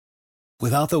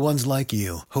Without the ones like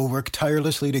you, who work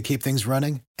tirelessly to keep things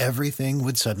running, everything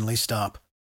would suddenly stop.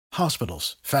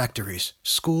 Hospitals, factories,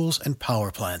 schools, and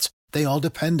power plants, they all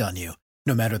depend on you.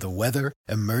 No matter the weather,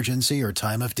 emergency, or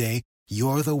time of day,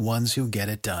 you're the ones who get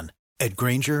it done. At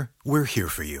Grainger, we're here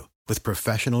for you with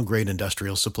professional-grade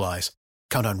industrial supplies.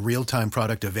 Count on real-time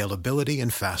product availability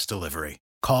and fast delivery.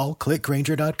 Call, click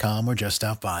Grainger.com, or just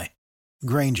stop by.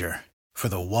 Grainger, for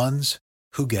the ones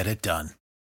who get it done.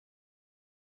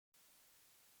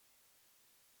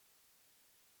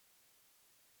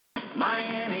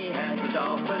 Miami has the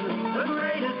Dolphins, the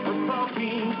greatest football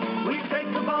team. We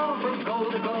take the ball from goal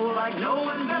to goal like no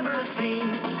one's ever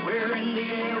seen. We're in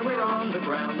the air, we're on the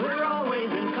ground, we're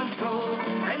always in control.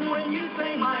 And when you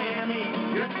say Miami,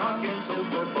 you're talking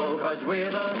Super Bowl, 'cause we're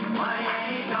the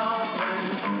Miami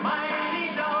Dolphins.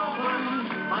 Miami Dolphins,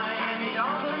 Miami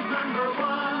Dolphins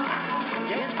 #1.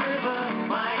 Yes, we're the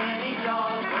Miami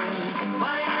Dolphins.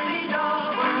 Miami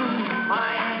Dolphins,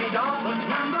 Miami Dolphins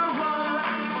 #1.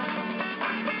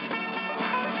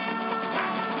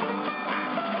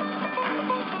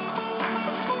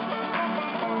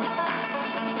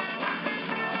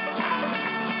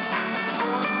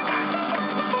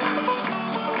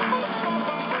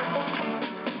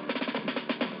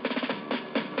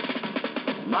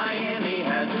 Miami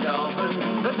has the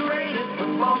Dolphins, the greatest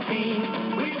football team.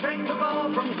 We take the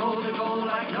ball from goal to goal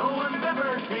like no one's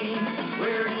ever seen.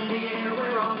 We're in the air,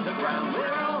 we're on the ground, we're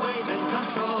always in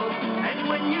control. And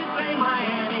when you say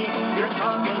Miami, you're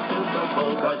talking Super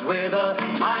Bowl, 'cause we're the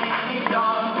Miami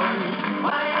Dolphins.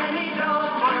 Miami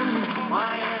Dolphins,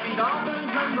 Miami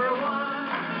Dolphins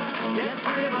 #1. Yes,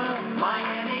 we're the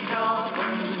Miami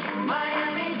Dolphins.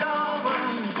 Miami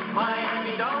Dolphins,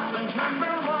 Miami Dolphins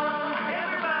 #1.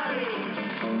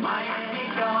 Miami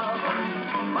Dolphins,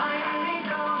 Miami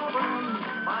Dolphins,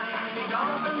 Miami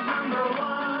Dolphins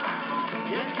 #1.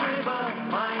 Yes, we're the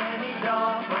Miami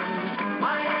Dolphins,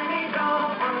 Miami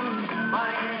Dolphins,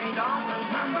 Miami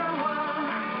Dolphins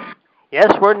 #1.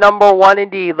 Yes, we're #1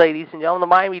 indeed, ladies and gentlemen.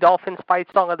 The Miami Dolphins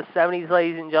fight song of the 70s,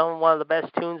 ladies and gentlemen. One of the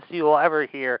best tunes you will ever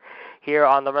hear here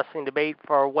on the Wrestling Debate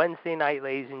for Wednesday night,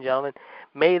 ladies and gentlemen.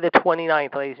 May the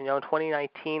 29th, ladies and gentlemen,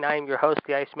 2019. I am your host,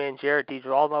 the Iceman, Jared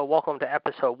DiGirolamo. Welcome to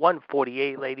episode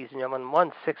 148, ladies and gentlemen,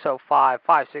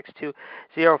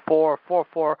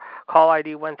 1-605-562-0444. Call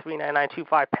ID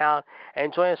 139925#.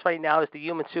 And joining us right now is the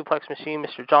Human Suplex Machine,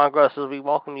 Mr. John Gross, as we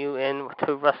welcome you in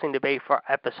to Wrestling Debate for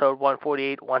episode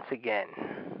 148 once again.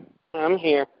 I'm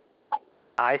here.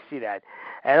 I see that.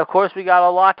 And, of course, we got a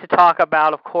lot to talk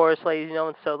about, of course, ladies and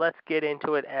gentlemen, so let's get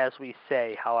into it as we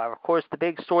say. However, of course, the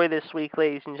big story this week,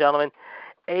 ladies and gentlemen,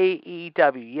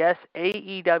 AEW. Yes,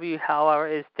 AEW, however,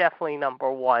 is definitely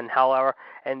 #1, however,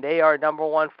 and they are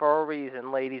 #1 for a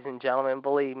reason, ladies and gentlemen.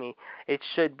 Believe me, it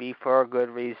should be for a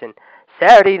good reason.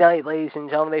 Saturday night, ladies and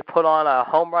gentlemen, they put on a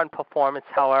home run performance,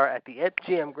 however, at the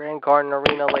MGM Grand Garden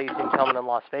Arena, ladies and gentlemen, in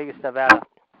Las Vegas, Nevada.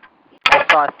 I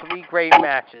saw 3 great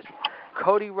matches.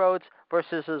 Cody Rhodes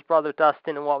versus his brother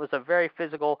Dustin in what was a very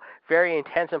physical, very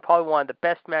intense, and probably one of the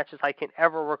best matches I can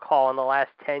ever recall in the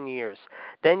last 10 years.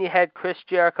 Then you had Chris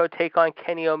Jericho take on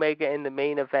Kenny Omega in the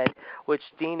main event, which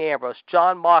Dean Ambrose.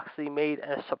 Jon Moxley made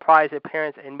a surprise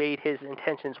appearance and made his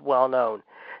intentions well known.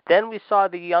 Then we saw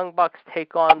the Young Bucks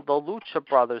take on the Lucha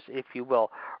Brothers, if you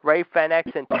will, Ray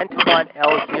Fenix and Pentagon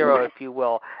El Zero, if you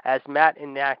will, as Matt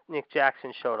and Nick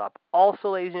Jackson showed up.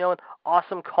 Also, ladies and gentlemen,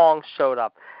 Awesome Kong showed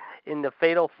up in the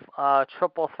fatal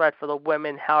triple threat for the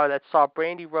women, however, that saw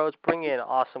Brandy Rhodes bring in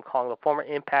Awesome Kong, the former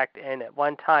Impact and at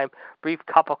one time brief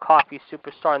cup of coffee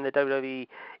superstar in the WWE,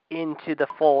 into the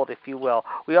fold, if you will.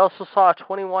 We also saw a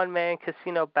 21-man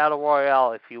casino battle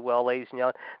royale, if you will, ladies and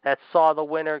gentlemen, that saw the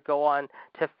winner go on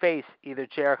to face either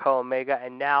Jericho or Omega,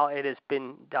 and now it has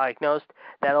been diagnosed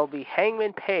that it'll be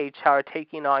Hangman Page, however,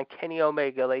 taking on Kenny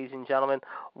Omega, ladies and gentlemen,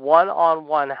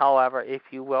 one-on-one, however, if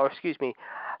you will,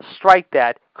 strike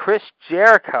that, Chris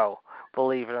Jericho,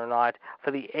 believe it or not, for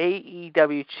the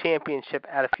AEW Championship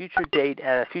at a future date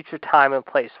and a future time and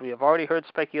place. We have already heard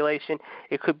speculation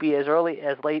it could be as early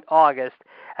as late August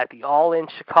at the All In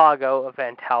Chicago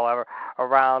event, however,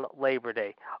 around Labor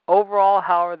Day. Overall,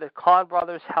 however, the Khan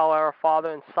brothers, however,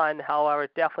 father and son, however,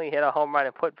 definitely hit a home run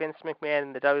and put Vince McMahon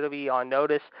and the WWE on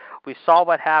notice. We saw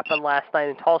what happened last night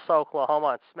in Tulsa, Oklahoma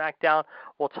on SmackDown.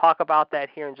 We'll talk about that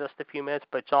here in just a few minutes.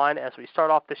 But, John, as we start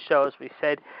off the show, as we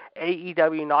said,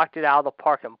 AEW knocked it out of the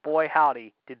park, and boy,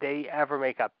 howdy, did they ever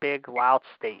make a big, loud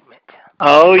statement.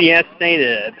 Oh, yes, they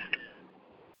did.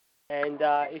 And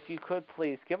if you could,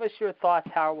 please, give us your thoughts,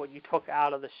 Howard, what you took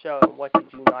out of the show and what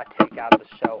did you not take out of the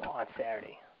show on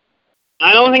Saturday.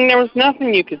 I don't think there was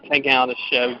nothing you could take out of the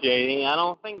show, JD. I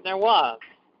don't think there was.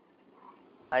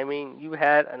 I mean, you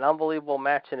had an unbelievable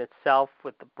match in itself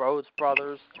with the Rhodes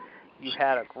brothers. You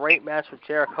had a great match with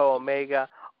Jericho Omega.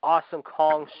 Awesome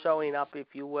Kong showing up, if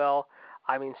you will.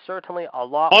 I mean, certainly a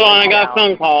lot Hold on, I went got down. a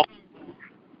phone call.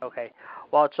 Okay.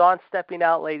 While John's stepping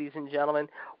out, ladies and gentlemen,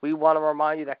 we want to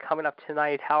remind you that coming up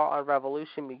tonight, Howard on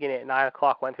Revolution, beginning at 9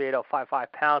 o'clock,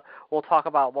 138-055-pound, we'll talk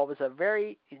about what was a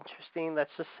very interesting,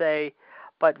 let's just say,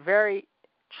 but very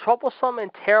troublesome and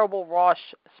terrible Raw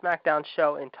SmackDown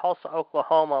show in Tulsa,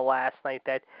 Oklahoma last night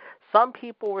that some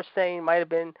people were saying might have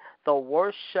been the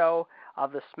worst show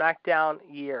of the SmackDown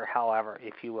year, however,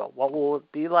 if you will. What will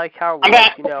it be like, Howard? We'll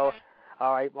let you know.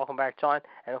 All right, welcome back, John.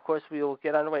 And, of course, we will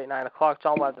get underway at 9 o'clock.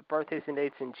 John will have the birthdays and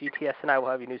dates, and GTS and I will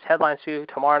have your news headlines for you.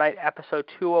 Tomorrow night, episode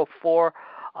 204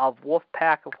 of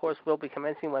Wolfpack, of course, will be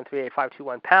commencing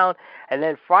 138-521-pound. And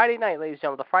then Friday night, ladies and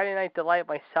gentlemen, the Friday Night Delight,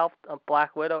 myself,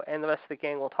 Black Widow, and the rest of the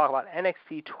gang will talk about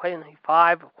NXT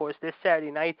 25. Of course, this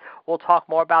Saturday night, we'll talk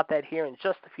more about that here in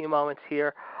just a few moments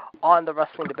here on the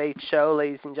Wrestling Debate Show.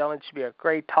 Ladies and gentlemen, it should be a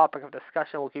great topic of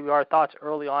discussion. We'll give you our thoughts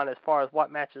early on as far as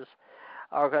what matches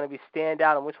are going to be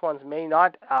standout and which ones may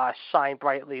not shine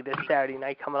brightly this Saturday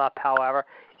night coming up, however,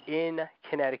 in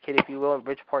Connecticut, if you will, in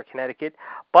Bridgeport, Connecticut.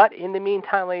 But in the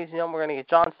meantime, ladies and gentlemen, we're going to get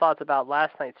John's thoughts about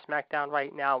last night's SmackDown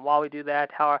right now. And while we do that,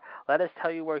 however, let us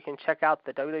tell you where you can check out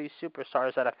the WWE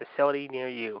Superstars at a facility near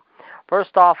you.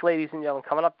 First off, ladies and gentlemen,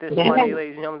 coming up this Monday,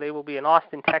 ladies and gentlemen, they will be in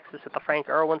Austin, Texas at the Frank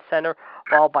Irwin Center,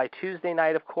 followed by Tuesday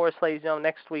night, of course, ladies and gentlemen,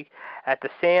 next week at the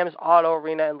Sam's Auto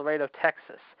Arena in Laredo,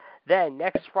 Texas. Then,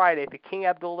 next Friday, the King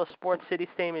Abdullah Sports City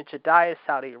Stadium in Jeddah,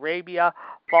 Saudi Arabia,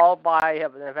 followed by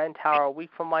an event tower a week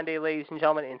from Monday, ladies and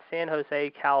gentlemen, in San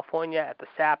Jose, California, at the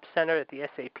SAP Center, at the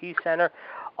SAP Center.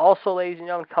 Also, ladies and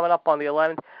gentlemen, coming up on the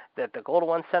 11th, at the Golden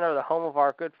One Center, the home of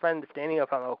our good friend Danny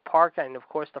up on Oak Park. And, of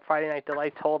course, the Friday Night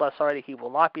Delight told us already he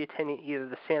will not be attending either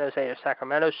the San Jose or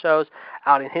Sacramento shows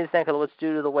out in his neck of the woods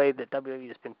due to the way that WWE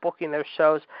has been booking their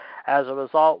shows. As a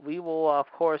result, we will,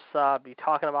 of course, be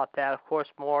talking about that, of course,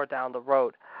 more down the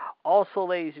road. Also,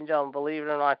 ladies and gentlemen, believe it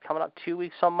or not, coming up 2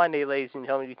 weeks on Monday, ladies and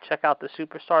gentlemen, you can check out the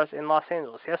Superstars in Los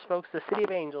Angeles. Yes, folks, the City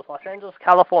of Angels, Los Angeles,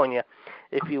 California,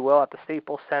 if you will, at the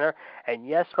Staples Center. And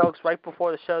yes, folks, right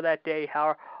before the show that day,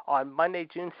 Howard, on Monday,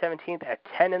 June 17th at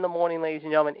 10 in the morning, ladies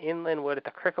and gentlemen, in Linwood, at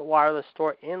the Cricket Wireless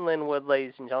store in Linwood,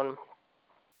 ladies and gentlemen,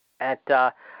 at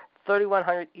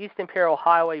 3100 East Imperial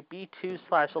Highway,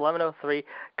 B2/1103.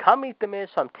 Come meet the Miz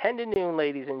from 10 to noon,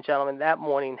 ladies and gentlemen, that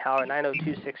morning, Howard,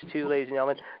 90262, ladies and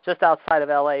gentlemen, just outside of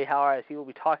L.A., Howard, as he will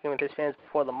be talking with his fans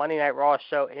before the Monday Night Raw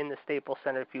show in the Staples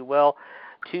Center, if you will.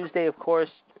 Tuesday, of course,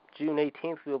 June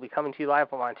 18th, we will be coming to you live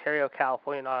from Ontario,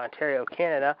 California, not Ontario,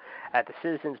 Canada, at the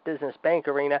Citizens Business Bank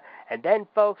Arena. And then,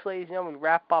 folks, ladies and gentlemen, we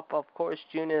wrap up, of course,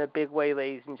 June in a big way,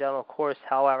 ladies and gentlemen, of course,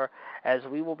 however, as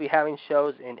we will be having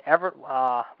shows in Everett,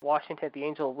 Washington at the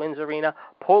Angel Winds Arena,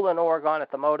 Portland, Oregon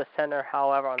at the Moda Center,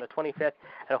 however, on the 25th,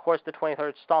 and, of course, the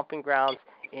 23rd, Stomping Grounds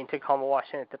in Tacoma,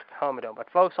 Washington at the Tacoma Dome. But,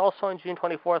 folks, also on June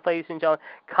 24th, ladies and gentlemen,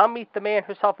 come meet the man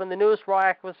herself in the newest Raw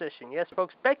acquisition. Yes,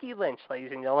 folks, Becky Lynch,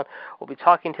 ladies and gentlemen. We'll be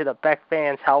talking to the Beck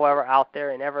fans, however, out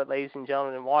there in Everett, ladies and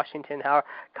gentlemen, in Washington, however,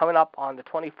 coming up on the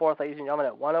 24th, ladies and gentlemen,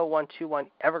 at 10121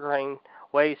 Evergreen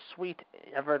Way, Suite,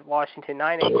 Everett, Washington,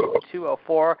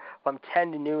 98204 from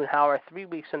 10 to noon, however, 3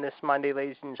 weeks on this Monday,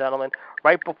 ladies and gentlemen,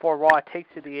 right before Raw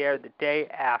takes to the air the day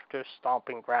after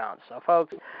Stomping Grounds. So,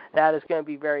 folks, that is going to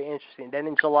be very interesting. Then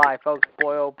in July, folks,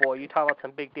 boy, oh boy, you talk about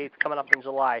some big dates coming up in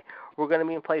July. We're going to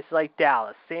be in places like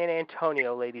Dallas, San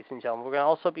Antonio, ladies and gentlemen. We're going to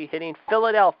also be hitting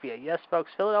Philadelphia. Yes,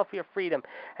 folks, Philadelphia Freedom.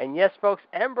 And yes, folks,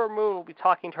 Ember Moon will be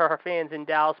talking to her fans in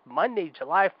Dallas Monday,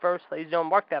 July 1st. Ladies and gentlemen,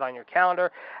 mark that on your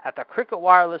calendar at the Cricket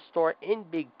Wireless store in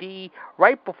Big D,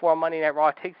 right before Monday Night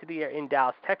Raw takes to the air in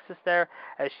Dallas, Texas there,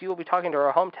 as she will be talking to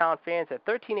her hometown fans at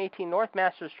 1318 North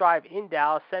Masters Drive in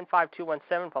Dallas, send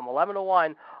 5217 from 11 to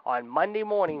 1 on Monday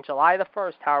morning, July the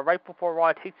 1st, however, right before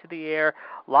Raw takes to the air,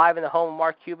 live in the home of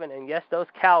Mark Cuban, and yes, those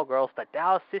Cowgirls, the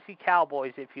Dallas Sissy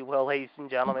Cowboys, if you will, ladies and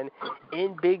gentlemen,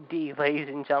 in Big D, ladies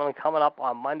and gentlemen, coming up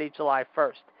on Monday, July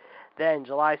 1st. Then,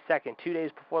 July 2nd, 2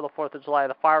 days before the 4th of July,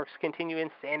 the fireworks continue in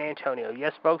San Antonio.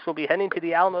 Yes, folks, we'll be heading to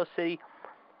the Alamo City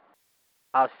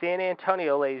of San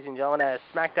Antonio, ladies and gentlemen, as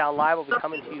SmackDown Live will be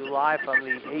coming to you live from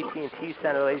the AT&T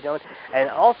Center, ladies and gentlemen. And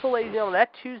also, ladies and gentlemen, that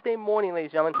Tuesday morning,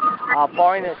 ladies and gentlemen,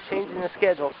 barring a change in the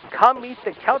schedule, come meet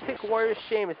the Celtic Warriors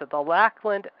Sheamus at the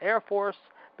Lackland Air Force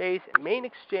Base main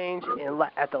exchange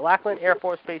at the Lackland Air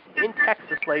Force Base in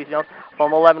Texas, ladies and gentlemen,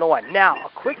 from 11 to 1. Now, a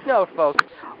quick note, folks.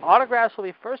 Autographs will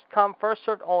be first come, first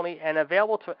served only, and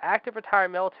available to active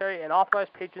retired military and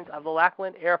authorized patrons of the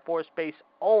Lackland Air Force Base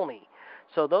only.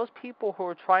 So those people who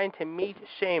are trying to meet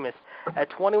Sheamus at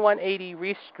 2180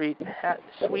 Reese Street,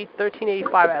 Suite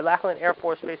 1385 at Lackland Air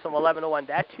Force Base from 11 to 1,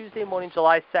 that Tuesday morning,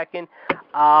 July 2nd.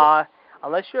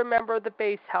 Unless you're a member of the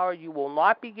base, however, you will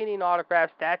not be getting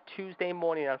autographs that Tuesday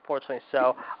morning, unfortunately.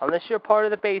 So unless you're part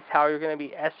of the base, however, you're going to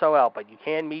be SOL. But you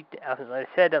can meet, as I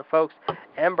said, folks,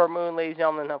 Ember Moon, ladies and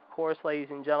gentlemen, of course, ladies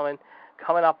and gentlemen,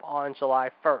 coming up on July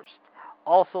 1st.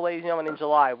 Also, ladies and gentlemen, in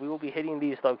July, we will be hitting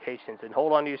these locations. And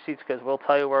hold on to your seats because we'll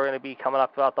tell you where we're going to be coming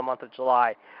up throughout the month of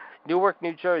July. Newark,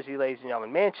 New Jersey, ladies and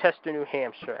gentlemen. Manchester, New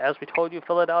Hampshire. As we told you,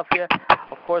 Philadelphia,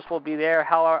 of course, we'll be there.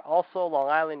 However, also Long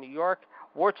Island, New York,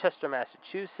 Worcester,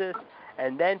 Massachusetts.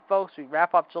 And then, folks, we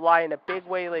wrap up July in a big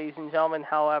way, ladies and gentlemen.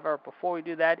 However, before we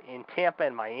do that, in Tampa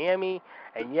and Miami.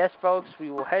 And yes, folks,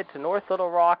 we will head to North Little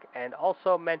Rock and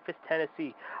also Memphis,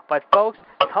 Tennessee. But, folks,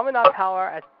 coming up,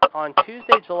 however, on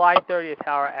Tuesday, July 30th,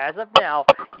 however, as of now,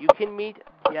 you can meet,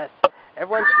 yes,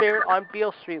 everyone's favorite on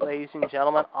Beale Street, ladies and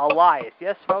gentlemen, Elias.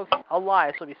 Yes, folks,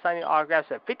 Elias will be signing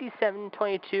autographs at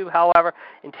 5722, however,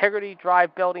 Integrity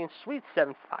Drive Building, Suite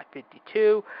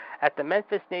 7552 at the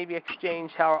Memphis Navy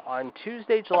Exchange, however, on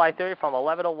Tuesday, July 30th from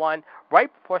 11 to 1, right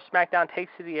before SmackDown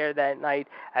takes to the air that night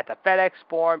at the FedEx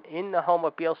Forum in the home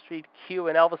of Beale Street Q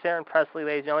and Elvis Aaron Presley,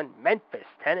 ladies and gentlemen, Memphis,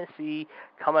 Tennessee,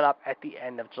 coming up at the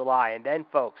end of July. And then,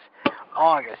 folks,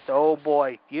 August, oh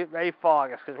boy, get ready for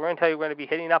August, because we're going to tell you we're going to be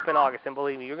hitting up in August, and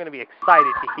believe me, you're going to be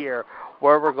excited to hear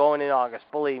where we're going in August.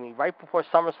 Believe me, right before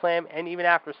SummerSlam and even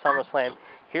after SummerSlam,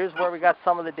 here's where we got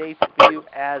some of the dates for you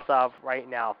as of right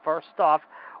now. First off,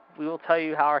 we will tell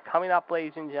you how we're coming up,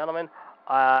 ladies and gentlemen.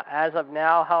 As of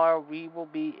now, however, we will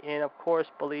be in, of course,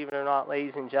 believe it or not,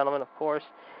 ladies and gentlemen, of course,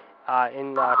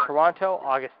 in Toronto,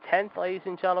 August 10th, ladies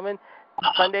and gentlemen.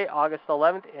 Sunday, August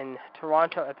 11th in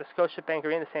Toronto at the Scotiabank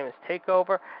Arena, the same as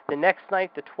TakeOver. The next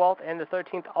night, the 12th and the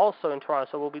 13th, also in Toronto.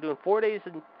 So we'll be doing 4 days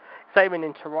of excitement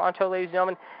in Toronto, ladies and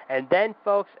gentlemen. And then,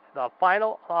 folks, the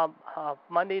final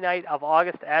Monday night of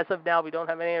August. As of now, we don't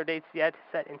have any other dates yet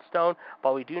set in stone,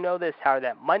 but we do know this, however,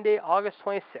 that Monday, August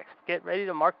 26th. Get ready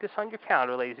to mark this on your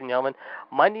calendar, ladies and gentlemen.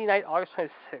 Monday night, August 26th,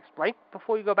 right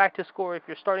before you go back to school, or if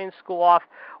you're starting school off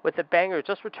with a banger, or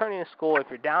just returning to school, if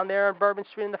you're down there on Bourbon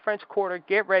Street in the French Quarter,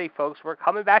 get ready, folks. We're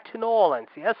coming back to New Orleans.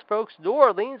 Yes, folks, New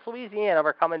Orleans, Louisiana,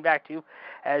 we're coming back to,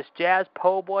 as Jazz,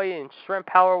 Po' Boy, and Shrimp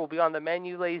Power will be on the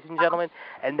menu, ladies and gentlemen,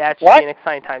 and that should be an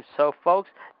exciting time. So, folks,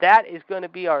 that is going to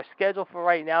be our schedule for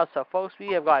right now. So, folks,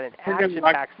 we have got an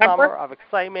action-packed summer of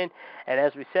excitement. And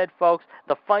as we said, folks,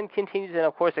 the fun continues. And,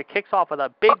 of course, it kicks off with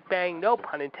a big bang, no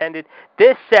pun intended,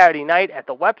 this Saturday night at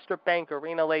the Webster Bank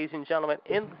Arena, ladies and gentlemen,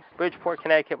 in Bridgeport,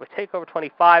 Connecticut with TakeOver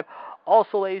 25.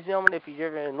 Also, ladies and gentlemen, if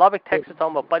you're in Lubbock, Texas,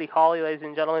 home of Buddy Holly, ladies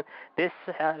and gentlemen, this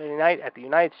Saturday night at the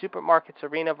United Supermarkets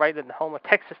Arena, right in the home of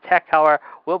Texas Tech, however,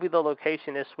 will be the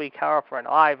location this week, however, for an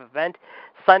live event.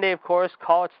 Sunday, of course,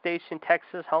 College Station,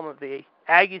 Texas, home of the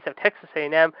Aggies of Texas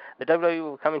A&M. The WWE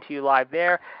will be coming to you live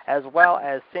there, as well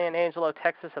as San Angelo,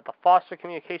 Texas, at the Foster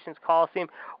Communications Coliseum.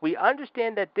 We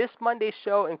understand that this Monday's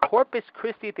show in Corpus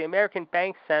Christi at the American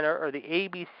Bank Center, or the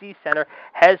ABC Center,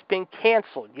 has been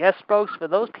canceled. Yes, folks, for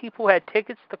those people who had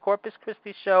tickets to the Corpus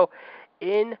Christi show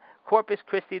in Corpus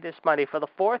Christi this Monday for the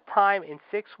fourth time in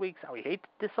 6 weeks. We hate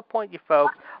to disappoint you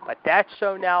folks, but that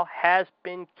show now has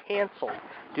been canceled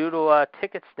due to a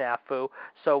ticket snafu.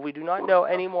 So we do not know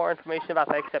any more information about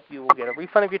that, except you will get a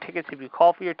refund of your tickets. If you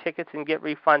call for your tickets and get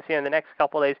refunds here in the next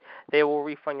couple of days, they will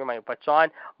refund your money. But, John,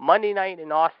 Monday night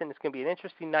in Austin is going to be an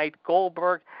interesting night.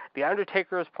 Goldberg, The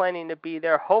Undertaker is planning to be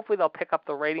there. Hopefully they'll pick up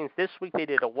the ratings. This week they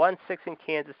did a 1-6 in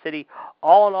Kansas City.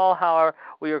 All in all, however,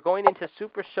 we are going into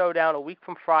Super Showdown a week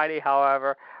from Friday.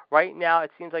 However, right now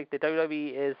it seems like the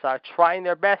WWE is trying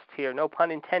their best here, no pun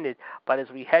intended. But as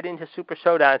we head into Super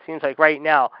Showdown, it seems like right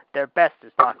now their best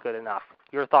is not good enough.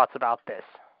 Your thoughts about this?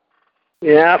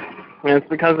 Yep, it's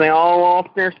because they all lost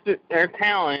their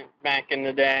talent back in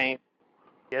the day.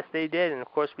 Yes, they did, and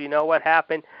of course we know what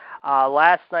happened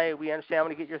last night. We understand. I'm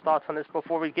going to get your thoughts on this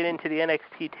before we get into the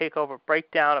NXT TakeOver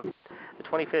breakdown of the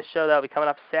 25th show that will be coming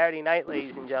up Saturday night,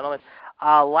 ladies and gentlemen.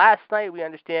 Last night, we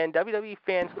understand WWE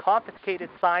fans confiscated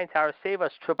signs, however, Save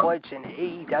Us, Triple H, and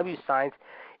AEW signs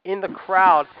in the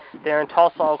crowd there in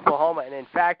Tulsa, Oklahoma. And in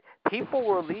fact, people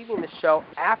were leaving the show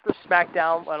after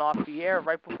SmackDown went off the air,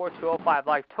 right before 205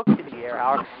 Live took to the air,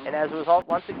 however. And as a result,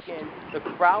 once again, the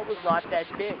crowd was not that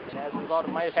big. And as a result,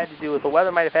 it might have had to do with the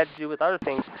weather, might have had to do with other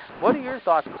things. What are your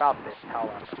thoughts about this,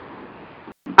 however?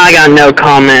 I got no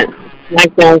comment.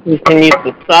 SmackDown continues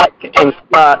to suck and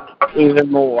suck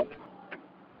even more.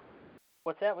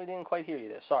 What's that? We didn't quite hear you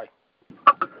there. Sorry.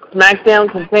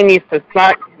 SmackDown continues to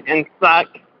suck and suck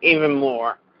even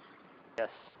more. Yes.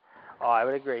 Oh, I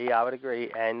would agree.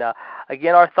 And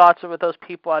again, our thoughts are with those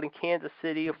people out in Kansas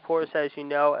City, of course, as you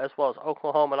know, as well as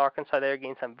Oklahoma and Arkansas. They're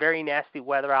getting some very nasty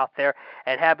weather out there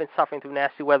and have been suffering through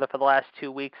nasty weather for the last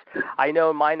 2 weeks. I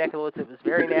know in my neck of the woods it was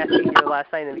very nasty here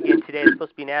last night, and again today it's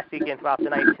supposed to be nasty again throughout the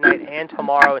night tonight and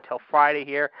tomorrow until Friday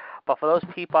here. But for those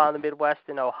people out in the Midwest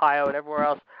and Ohio and everywhere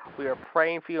else, we are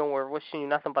praying for you and we're wishing you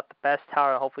nothing but the best,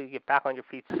 Howard, and hopefully you get back on your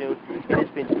feet soon. It has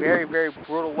been very, very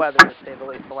brutal weather, to say the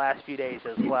least, the last few days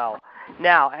as well.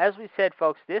 Now, as we said,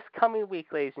 folks, this coming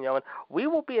week, ladies and gentlemen, we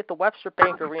will be at the Webster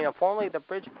Bank Arena, formerly the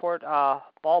Bridgeport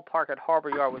Ballpark at Harbor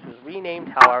Yard, which was renamed,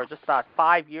 however, just about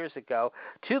 5 years ago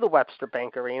to the Webster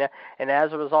Bank Arena. And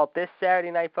as a result, this Saturday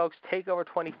night, folks, TakeOver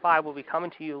 25 will be coming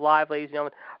to you live, ladies and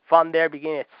gentlemen, from there,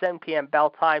 beginning at 7 p.m.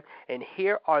 bell time. And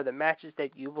here are the matches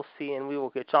that you will see, and we will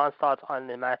get John's thoughts on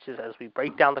the matches as we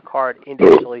break down the card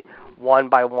individually, one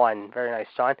by one. Very nice,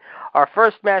 John. Our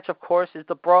first match, of course, is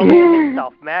the Bro-Man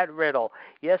himself, Matt Riddle.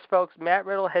 Yes, folks, Matt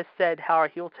Riddle has said,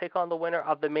 however, he will take on the winner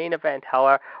of the main event,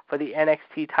 however, for the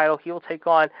NXT title. He will take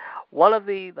on one of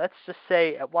the, let's just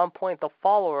say, at one point, the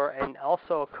follower and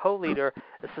also a co-leader,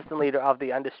 assistant leader of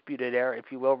the Undisputed Era, if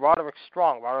you will, Roderick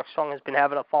Strong. Roderick Strong has been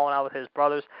having a falling out with his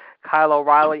brothers, Kyle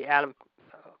O'Reilly, Adam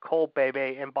Cole,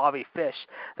 Bebe, and Bobby Fish.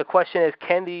 The question is,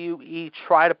 can the UE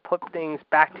try to put things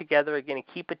back together again and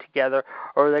keep it together,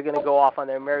 or are they going to go off on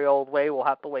their merry old way? We'll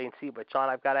have to wait and see. But, John,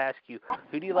 I've got to ask you,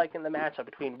 who do you like in the matchup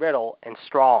between Riddle and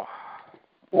Strong?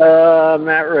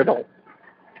 Matt Riddle.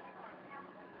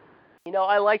 You know,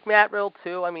 I like Matt Riddle,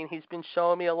 too. I mean, he's been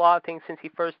showing me a lot of things since he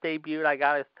first debuted. I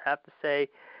got to have to say,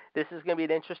 this is going to be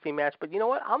an interesting match. But you know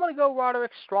what? I'm going to go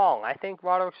Roderick Strong. I think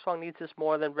Roderick Strong needs this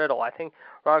more than Riddle. I think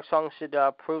Roderick Strong should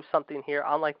prove something here.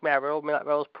 Unlike Matt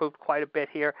Riddle's proved quite a bit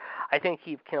here. I think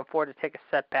he can afford to take a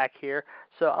setback here.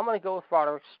 So I'm going to go with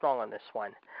Roderick Strong on this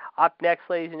one. Up next,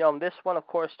 ladies and gentlemen, this one, of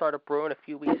course, started brewing a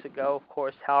few weeks ago, of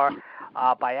course, however,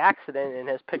 by accident, and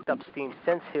has picked up steam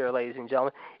since here, ladies and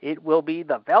gentlemen. It will be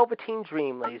the Velveteen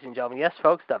Dream, ladies and gentlemen. Yes,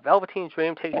 folks, the Velveteen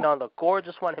Dream taking on the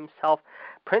gorgeous one himself,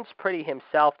 Prince Pretty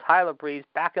himself, Tyler Breeze,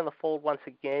 back in the fold once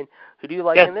again. Who do you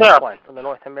like in this one for the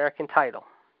North American title?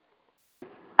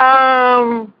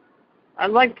 I'd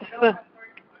like to...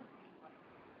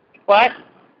 What?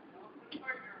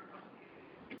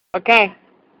 Okay.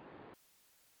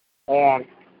 Huh.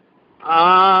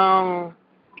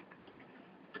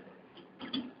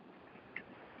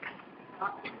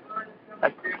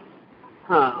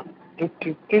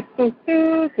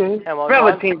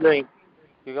 Velveteen Dream.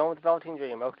 You're going with the Velveteen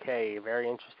Dream. Okay, very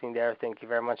interesting there. Thank you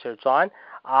very much, Sir John.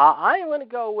 I'm going to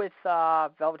go with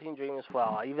Velveteen Dream as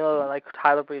well. Even though I like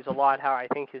Tyler Breeze a lot, how I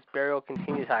think his burial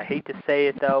continues. I hate to say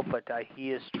it, though, but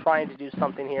he is trying to do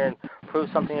something here and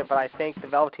prove something here. But I think the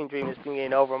Velveteen Dream is being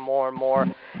gained over more and more.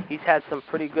 He's had some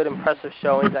pretty good, impressive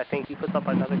showings. I think he puts up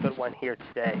another good one here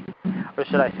today. Or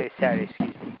should I say Saturday,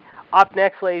 excuse me. Up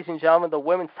next, ladies and gentlemen, the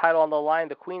women's title on the line.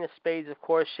 The Queen of Spades, of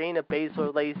course, Shayna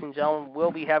Baszler, ladies and gentlemen,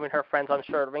 will be having her friends, I'm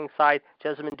sure, at ringside,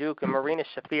 Jessamine Duke and Marina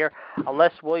Shafir.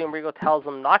 Unless William Regal tells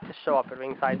them not to show up at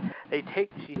ringside,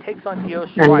 she takes on Io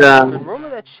Shirai. There's been rumor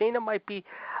that Shayna might be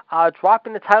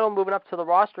dropping the title and moving up to the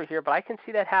roster here, but I can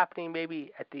see that happening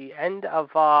maybe at the end of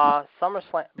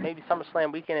SummerSlam, maybe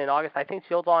SummerSlam weekend in August. I think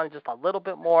she holds on just a little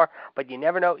bit more, but you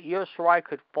never know. Io Shirai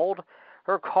could fold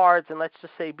her cards and, let's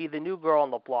just say, be the new girl on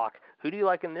the block. Who do you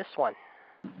like in this one?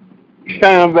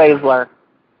 Shayna Baszler.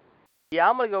 Yeah,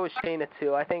 I'm going to go with Shayna,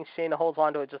 too. I think Shayna holds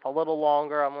on to it just a little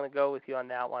longer. I'm going to go with you on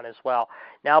that one as well.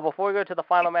 Now, before we go to the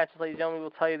final matches, ladies and gentlemen, we will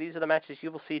tell you these are the matches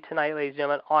you will see tonight, ladies and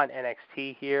gentlemen, on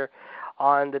NXT here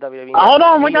on the WWE. Hold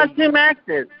on, we got 2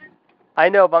 matches. I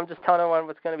know, but I'm just telling everyone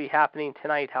what's going to be happening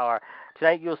tonight, however.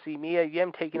 Tonight you'll see Mia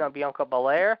Yim taking on Bianca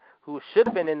Belair, who should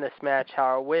have been in this match,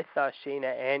 however, with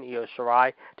Shayna and Io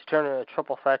Shirai to turn into a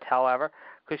triple threat, however.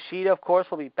 Kushida, of course,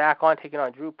 will be back on taking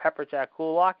on Drew Pepperjack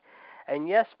Gulak. And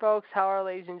yes, folks, however,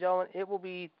 ladies and gentlemen, it will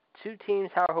be 2 teams,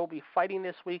 however, who will be fighting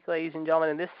this week, ladies and gentlemen.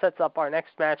 And this sets up our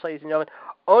next match, ladies and gentlemen.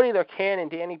 Oni Lorcan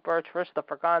and Danny Burch versus the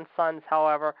Forgotten Sons,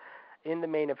 however, in the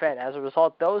main event. As a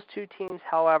result, those 2 teams,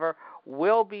 however,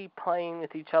 will be playing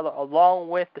with each other along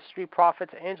with the Street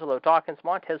Profits, Angelo Dawkins,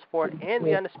 Montez Ford, and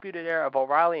the Undisputed Era of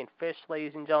O'Reilly and Fish,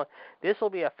 ladies and gentlemen. This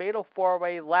will be a fatal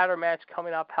 4-way ladder match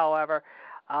coming up, however.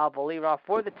 Believe it or not,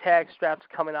 for the tag straps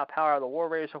coming up, however, the War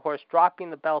Raiders, of course, dropping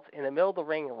the belts in the middle of the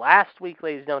ring last week,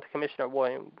 ladies and gentlemen, to Commissioner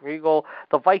William Regal.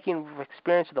 The Viking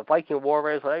experience of the Viking War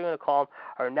Raiders, whatever you want to call them,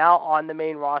 are now on the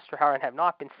main roster, however, and have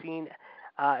not been seen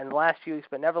in the last few weeks,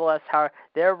 but nevertheless, however,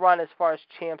 their run as far as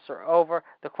champs are over.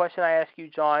 The question I ask you,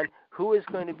 John, who is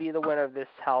going to be the winner of this,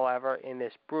 however, in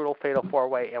this brutal fatal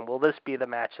 4-way, and will this be the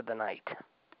match of the night?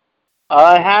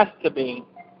 It has to be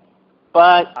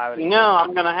But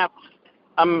I'm gonna have.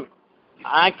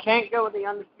 I can't go with the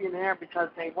Undisputed Era because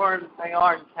they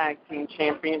are tag team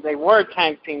champions. They were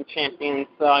tag team champions,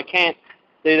 so I can't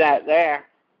do that there.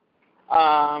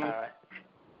 All right.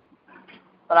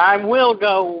 But I'll go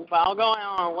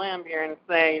out on a limb here and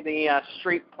say the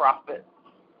Street Profits.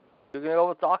 You're going to go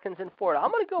with Dawkins and Ford.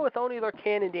 I'm going to go with Oney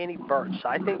Lorcan and Danny Burch.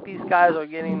 I think these guys are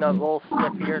getting a little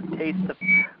sniff here, taste of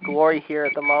glory here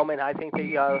at the moment. I think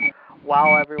they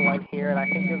wow everyone here, and I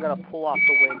think they're going to pull off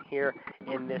the win here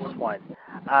in this one.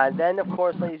 Then, of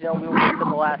course, ladies and gentlemen, we will get to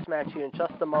the last match here in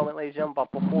just a moment, ladies and gentlemen.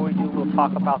 But before we do, we'll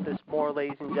talk about this more,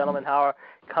 ladies and gentlemen. How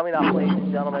coming up, ladies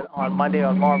and gentlemen, on Monday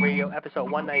on Raw Radio,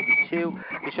 episode 192.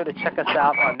 Be sure to check us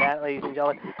out on that, ladies and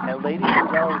gentlemen. And ladies and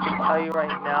gentlemen, we can tell you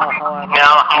right now, however,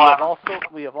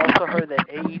 we have also heard that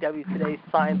AEW today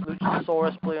signed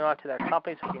Luchasaurus, believe it or not, to their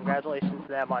company. So congratulations to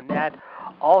them on that.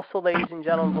 Also, ladies and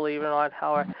gentlemen, believe it or not,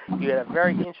 however, you had a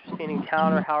very interesting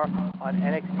encounter, however, on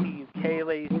NXT UK,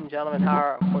 ladies and gentlemen.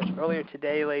 However, of course, earlier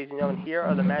today, ladies and gentlemen, here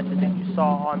are the matches that you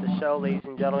saw on the show, ladies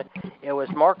and gentlemen. It was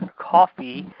Mark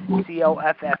Coffey, Coffey,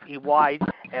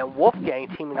 and Wolfgang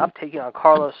teaming up, taking on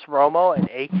Carlos Romo and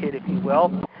A-Kid, if you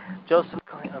will. Joseph,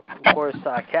 of course,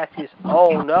 Cassius,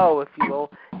 oh no, if you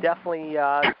will, definitely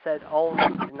said, oh,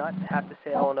 did not have to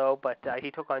say oh no, but he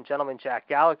took on Gentleman Jack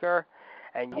Gallagher.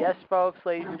 And yes, folks,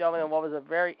 ladies and gentlemen, what was a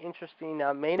very interesting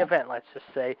main event, let's just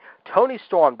say, Toni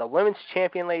Storm, the women's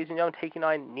champion, ladies and gentlemen, taking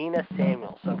on Nina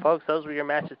Samuels. So, folks, those were your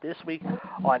matches this week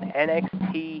on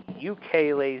NXT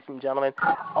UK, ladies and gentlemen.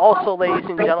 Also, ladies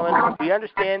and gentlemen, we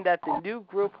understand that the new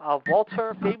group of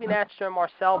Walter, Fabian Astor, and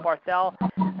Marcel Barthel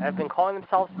have been calling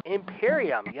themselves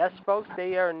Imperium. Yes, folks,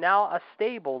 they are now a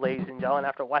stable, ladies and gentlemen,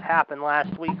 after what happened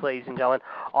last week, ladies and gentlemen,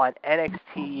 on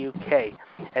NXT UK.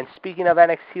 And speaking of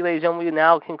NXT, ladies and gentlemen, we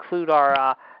now conclude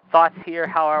our thoughts here,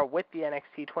 however, with the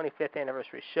NXT 25th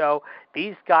anniversary show.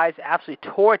 These guys absolutely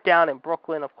tore it down in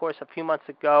Brooklyn, of course, a few months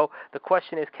ago. The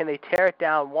question is, can they tear it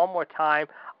down one more time?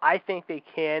 I think they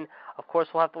can. Of course,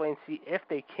 we'll have to wait and see if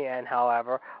they can,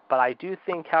 however. But I do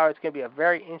think, however, it's going to be a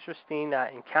very interesting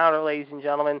encounter, ladies and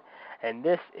gentlemen. And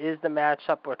this is the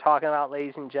matchup we're talking about,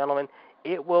 ladies and gentlemen.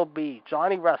 It will be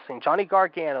Johnny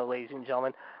Gargano, ladies and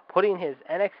gentlemen, putting his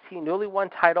NXT newly won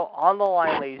title on the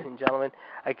line, ladies and gentlemen,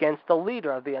 against the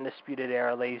leader of the Undisputed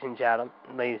Era, ladies and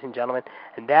gentlemen,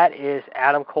 and that is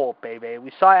Adam Cole, baby.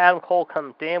 We saw Adam Cole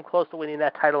come damn close to winning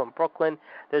that title in Brooklyn.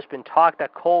 There's been talk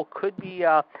that Cole could be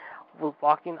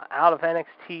walking out of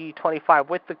NXT 25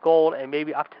 with the gold and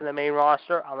maybe up to the main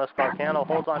roster unless Gargano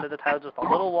holds on to the title just a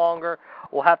little longer.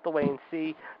 We'll have to wait and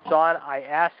see. John, I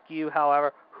ask you,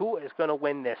 however, who is going to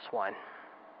win this one?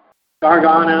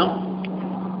 Gargano.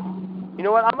 You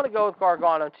know what? I'm going to go with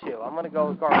Gargano,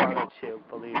 too.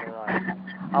 Believe it or not.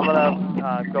 I'm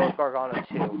going to go with Gargano,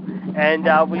 too.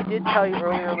 And we did tell you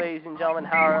earlier, ladies and gentlemen,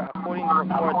 how, according to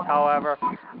reports, however,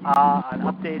 an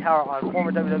update on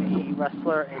former WWE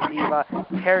wrestler and diva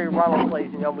Terry Runnels,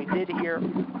 ladies and gentlemen. We did hear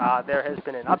there has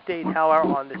been an update, however,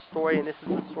 on this story, and this is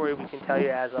the story we can tell you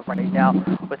as of right now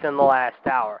within the last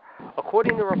hour.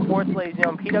 According to reports, ladies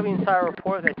and gentlemen, PW Insider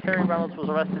reported that Terry Reynolds was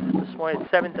arrested this morning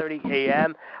at 7:30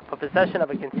 a.m. for possession of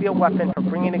a concealed weapon for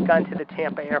bringing a gun to the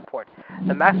Tampa airport.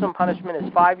 The maximum punishment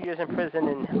is 5 years in prison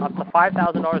and up to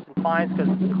 $5,000 in fines because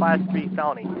it's a Class 3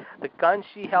 felony. The gun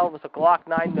she held was a Glock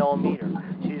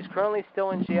 9mm. She is currently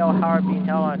still in jail, however, being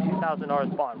held on a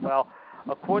 $2,000 bond. Well,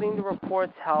 according to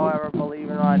reports, however, believe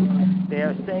it or not, they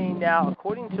are saying now,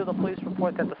 according to the police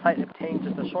report that the site obtained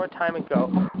just a short time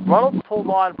ago, Reynolds told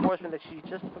law enforcement that she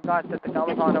just forgot that the gun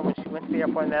was on her when she went to the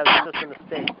airport and that it was just a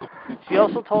mistake. She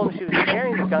also told them she was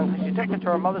carrying the gun because she took it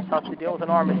to her mother's house to deal with an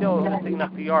armadillo who was digging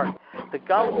up the yard. The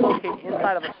gun was located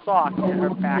inside of a sock in her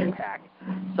backpack.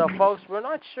 So, folks, we're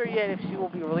not sure yet if she will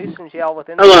be released from jail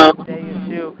within the next day or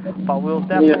two, but we'll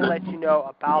definitely let you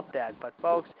know about that. But,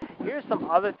 folks, here's some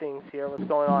other things here, what's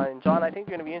going on. And, John, I think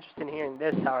you're going to be interested in hearing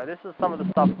this, however. This is some of the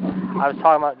stuff I was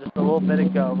talking about just a little bit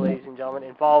ago, ladies and gentlemen,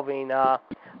 involving,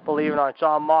 believe it or not,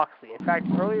 Jon Moxley. In fact,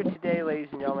 earlier today, ladies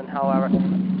and gentlemen, however,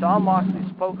 Jon Moxley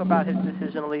spoke about his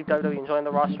decision to leave WWE and join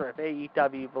the roster of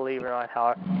AEW, believe it or not,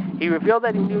 however. He revealed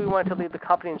that he knew he wanted to leave the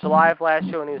company in July of last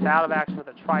year when he was out of action with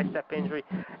a tricep injury.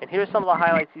 And here's some of the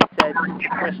highlights he said to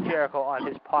Chris Jericho on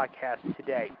his podcast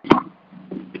today.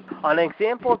 On an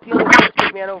example of dealing with Vince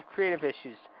McMahon over creative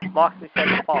issues, Moxley said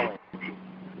the following.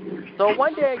 So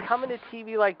one day I come into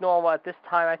TV like normal. At this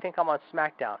time, I think I'm on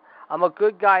SmackDown. I'm a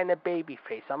good guy and a baby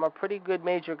face. I'm a pretty good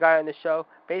major guy on the show.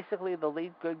 Basically, the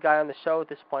lead good guy on the show at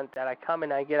this point that I come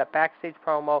and I get a backstage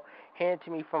promo handed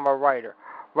to me from a writer.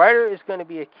 Writer is going to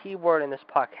be a key word in this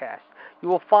podcast. You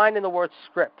will find in the word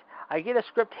script. I get a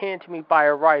script handed to me by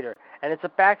a writer, and it's a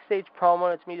backstage promo,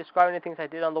 and it's me describing the things I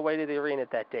did on the way to the arena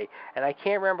that day. And I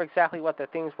can't remember exactly what the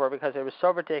things were because it was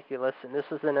so ridiculous, and this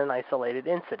isn't an isolated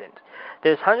incident.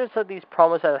 There's hundreds of these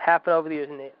promos that have happened over the years,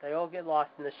 and they all get lost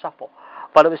in the shuffle.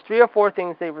 But it was 3 or 4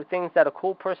 things. They were things that a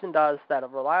cool person does, that a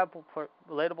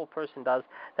relatable person does,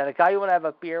 that a guy you want to have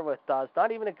a beer with does,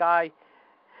 not even a guy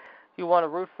you want to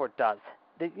root for does.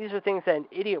 These are things that an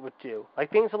idiot would do,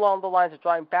 like things along the lines of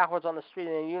driving backwards on the street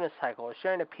in a unicycle or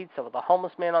sharing a pizza with a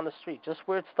homeless man on the street, just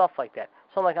weird stuff like that.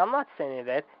 So I'm like, I'm not saying any of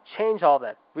that. Change all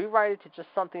that. Rewrite it to just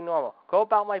something normal. Go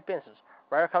about my business.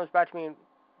 Writer comes back to me and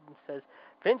says,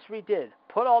 Vince redid.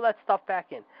 Put all that stuff back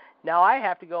in. Now I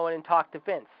have to go in and talk to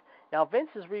Vince. Now Vince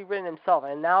has rewritten himself,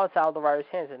 and now it's out of the writer's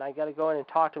hands, and I got to go in and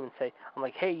talk to him and say, I'm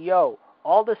like, hey, yo,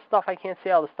 all this stuff, I can't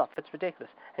say all this stuff. It's ridiculous.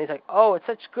 And he's like, oh, it's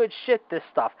such good shit, this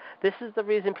stuff. This is the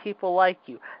reason people like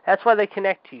you. That's why they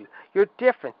connect to you. You're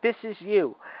different. This is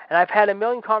you. And I've had a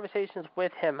million conversations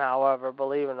with him, however,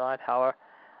 believe it or not,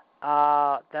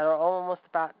 that are almost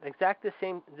about exactly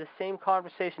the same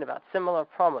conversation about similar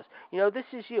promos. You know, this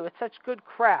is you. It's such good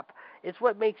crap. It's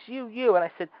what makes you you. And I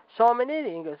said, so I'm an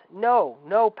idiot. And he goes,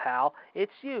 no, pal.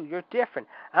 It's you. You're different.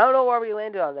 I don't know where we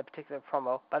landed on that particular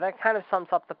promo, but that kind of sums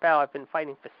up the battle I've been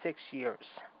fighting for 6 years.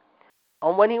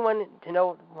 And when he knew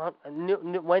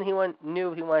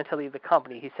he wanted to leave the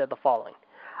company, he said the following.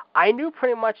 I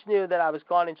pretty much knew that I was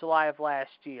gone in July of last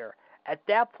year. At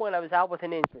that point, I was out with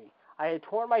an injury. I had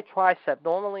torn my tricep.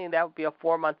 Normally, that would be a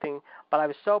 4-month thing, but I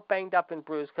was so banged up and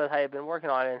bruised because I had been working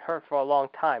on it and hurt for a long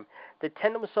time. The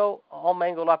tendon was so all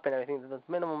mangled up and everything that it was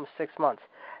minimum of 6 months.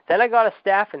 Then I got a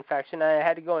staph infection, and I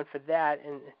had to go in for that,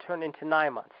 and it turned into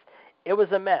 9 months. It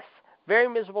was a mess. Very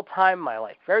miserable time in my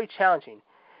life. Very challenging.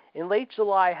 In late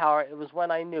July, however, it was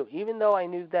when I knew. Even though I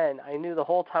knew then, I knew the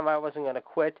whole time I wasn't going to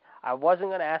quit. I wasn't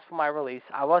going to ask for my release.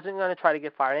 I wasn't going to try to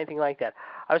get fired, anything like that.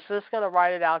 I was just going to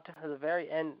ride it out to the very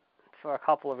end for a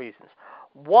couple of reasons.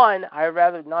 One, I'd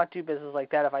rather not do business like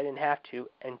that if I didn't have to.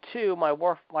 And 2, my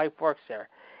wife works there.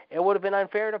 It would have been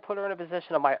unfair to put her in a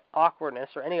position of my awkwardness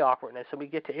or any awkwardness, and we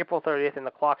get to April 30th and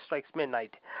the clock strikes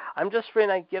midnight. I'm just free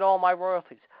and I get all my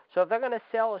royalties. So if they're going to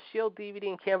sell a Shield DVD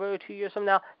in Cambodia 2 years from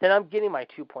now, then I'm getting my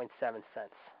 2.7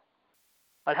 cents.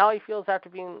 On how he feels after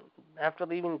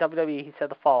leaving WWE, he said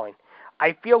the following.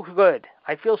 I feel good.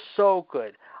 I feel so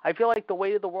good. I feel like the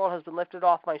weight of the world has been lifted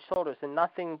off my shoulders and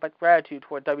nothing but gratitude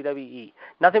toward WWE.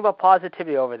 Nothing but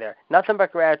positivity over there. Nothing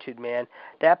but gratitude, man.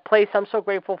 That place, I'm so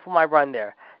grateful for my run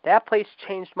there. That place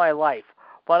changed my life.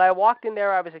 When I walked in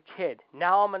there, I was a kid.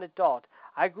 Now I'm an adult.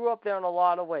 I grew up there in a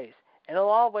lot of ways. In a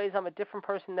lot of ways, I'm a different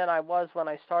person than I was when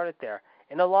I started there.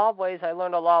 In a lot of ways, I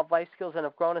learned a lot of life skills and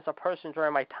have grown as a person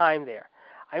during my time there.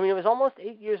 I mean, it was almost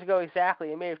 8 years ago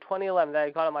exactly, in May of 2011, that I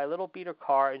got in my little beater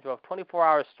car and drove 24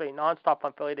 hours straight, nonstop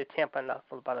from Philly to Tampa,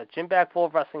 with about a gym bag full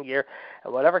of wrestling gear,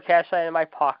 and whatever cash I had in my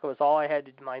pocket was all I had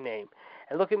to my name.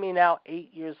 And look at me now,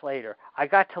 8 years later. I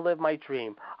got to live my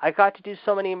dream. I got to do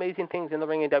so many amazing things in the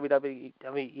ring in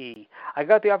WWE. I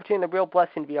got the opportunity and the real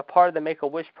blessing to be a part of the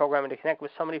Make-A-Wish program and to connect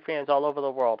with so many fans all over the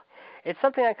world. It's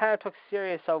something I kind of took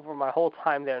serious over my whole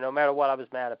time there, no matter what I was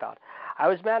mad about.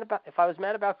 If I was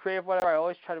mad about creative whatever, I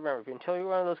always try to remember, until you're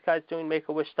one of those guys doing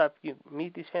Make-A-Wish stuff, you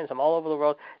meet these fans from all over the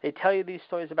world. They tell you these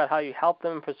stories about how you help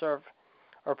them preserve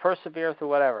or persevere through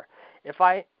whatever.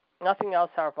 Nothing else,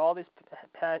 however, all these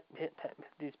past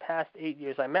 8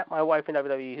 years, I met my wife in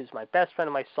WWE, who's my best friend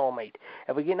and my soulmate.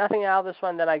 If we get nothing out of this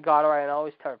one, then I got her. I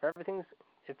always tell her,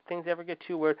 if things ever get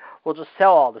too weird, we'll just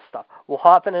sell all this stuff. We'll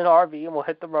hop in an RV and we'll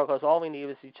hit the road because all we need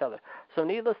is each other. So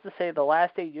needless to say, the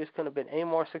last 8 years couldn't have been any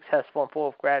more successful and full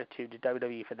of gratitude to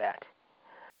WWE for that.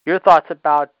 Your thoughts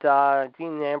about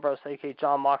Dean Ambrose, a.k.a.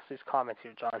 John Moxley's comments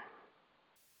here, John?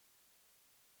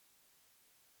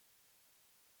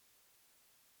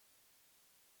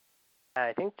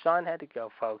 I think John had to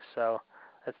go, folks, so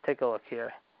let's take a look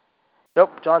here.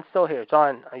 Nope, John's still here.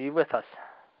 John, are you with us?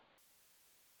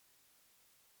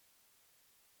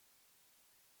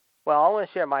 Well, I want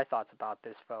to share my thoughts about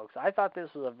this, folks. I thought this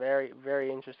was a very, very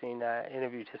interesting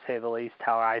interview, to say the least.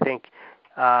 However, I think...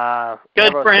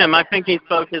 Good for him. I think he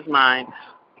spoke his mind.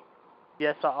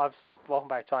 Yes, welcome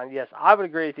back, John. Yes, I would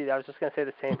agree with you. I was just going to say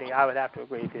the same thing. I would have to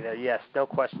agree with you there. Yes, no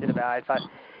question about it. I thought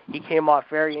he came off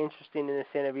very interesting in this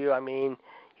interview. I mean,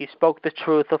 he spoke the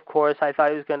truth, of course. I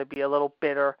thought he was going to be a little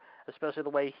bitter, especially the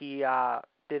way he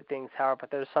did things, however.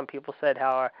 But there's some people said,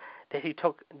 however, that he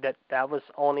took that was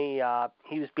only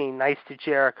he was being nice to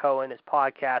Jericho in his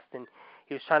podcast, and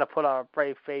he was trying to put on a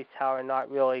brave face, however, and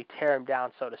not really tear him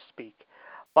down, so to speak.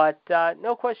 But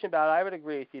no question about it. I would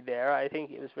agree with you there. I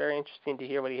think it was very interesting to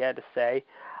hear what he had to say.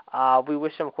 We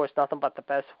wish him, of course, nothing but the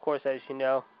best, of course, as you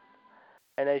know.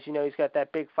 And as you know, he's got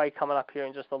that big fight coming up here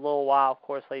in just a little while, of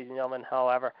course, ladies and gentlemen,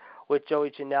 however, with Joey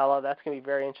Janela. That's going to be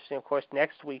very interesting, of course,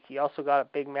 next week. He also got a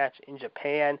big match in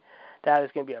Japan. That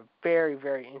is going to be a very,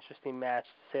 very interesting match,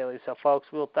 to say the least. So, folks,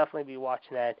 we'll definitely be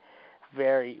watching that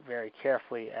very, very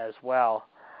carefully as well.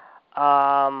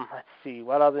 Let's see.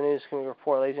 What other news can we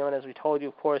report, ladies and gentlemen? As we told you,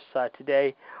 of course,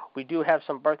 today we do have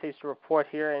some birthdays to report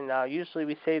here, and usually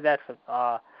we say that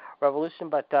for Revolution,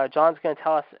 but John's going to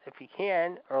tell us, if he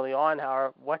can, early on,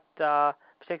 what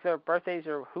particular birthdays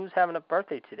or who's having a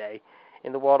birthday today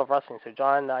in the world of wrestling. So,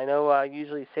 John, I know you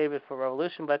usually save it for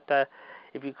Revolution, but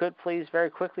if you could please very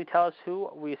quickly tell us who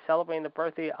we're celebrating the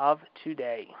birthday of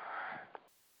today.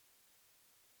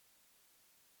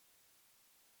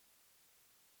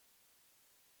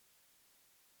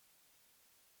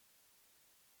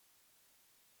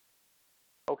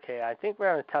 Okay, I think we're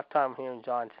having a tough time hearing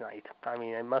John tonight. I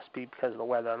mean, it must be because of the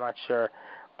weather. I'm not sure,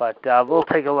 but we'll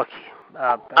take a look.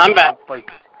 I'm back.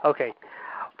 Okay,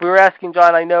 we were asking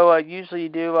John. I know usually you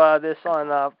do this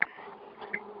on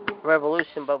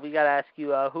Revolution, but we got to ask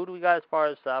you, who do we got as far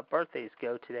as birthdays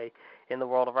go today in the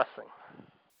world of wrestling?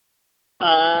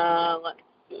 Let's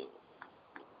see.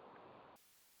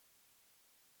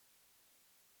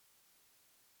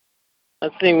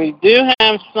 Let's see. We do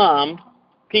have some.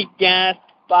 Pete Gas,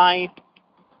 Spice,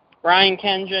 Brian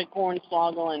Kendrick,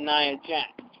 Hornswoggle, and Nia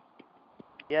Jax.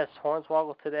 Yes,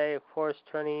 Hornswoggle today, of course,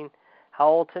 turning how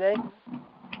old today?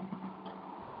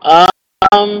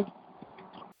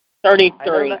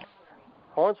 33.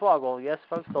 Hornswoggle, yes,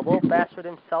 folks, the little bastard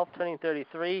himself, turning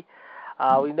 33.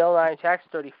 We know Nia Jax,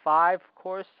 35, of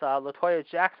course. LaToya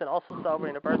Jackson also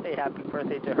celebrating a birthday. Happy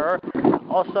birthday to her.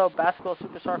 Also, basketball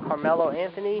superstar Carmelo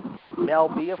Anthony. Mel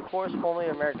B, of course, formerly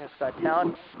America's Got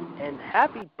Talent. And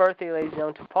happy birthday, ladies and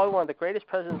gentlemen, to probably one of the greatest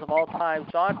presidents of all time,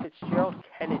 John Fitzgerald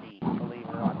Kennedy, believe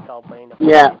it or not, celebrating a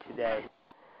birthday today.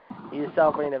 He is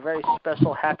celebrating a very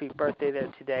special happy birthday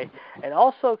there today. And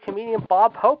also comedian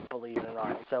Bob Hope, believe it or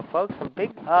not. So, folks, some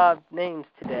big names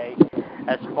today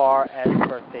as far as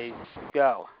birthdays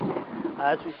go.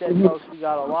 As we said, folks, we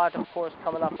got a lot, of course,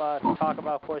 coming up to talk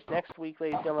about. Of course, next week,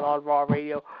 ladies and gentlemen, on Raw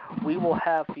Radio, we will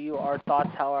have for you our thoughts,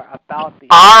 however, about the...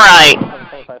 All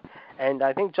right. And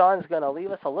I think John's going to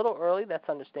leave us a little early. That's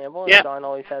understandable. Yep. John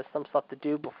always has some stuff to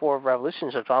do before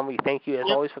Revolution. So, John, we thank you, as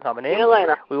always, for coming in. See you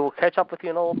later. We will catch up with you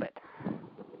in a little bit.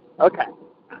 Okay.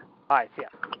 All right, see ya.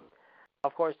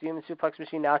 Of course, the Human Suplex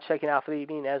Machine now checking out for the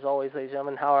evening, as always, ladies and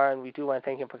gentlemen. However, and we do want to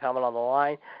thank him for coming on the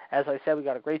line. As I said, we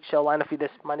got a great show lined up for you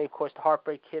this Monday. Of course, the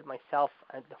Heartbreak Kid, myself,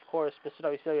 and of course,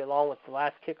 Mr. WCW, along with the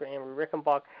last kicker, Amory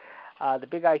Rickenbach, the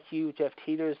Big IQ, Jeff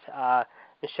Teeters,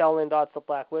 Michelle Lindot's the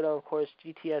Black Widow, of course,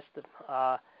 GTS,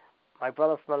 my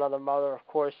brother from another mother, of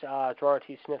course, Gerard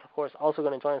T. Smith, of course, also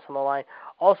going to join us on the line.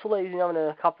 Also, ladies and gentlemen, in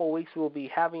a couple of weeks, we will be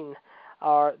having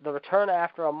the return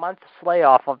after a month's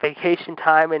layoff of vacation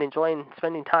time and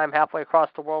spending time halfway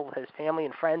across the world with his family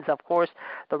and friends. Of course,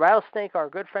 the Rattlesnake, our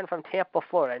good friend from Tampa,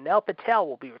 Florida, Nel Patel,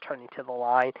 will be returning to the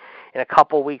line in a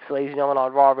couple of weeks, ladies and gentlemen,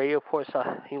 on Raw Radio. Of course,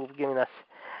 he will be giving us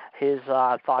his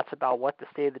thoughts about what the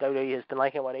state of the WWE has been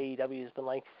like and what AEW has been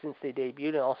like since they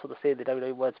debuted, and also the state of the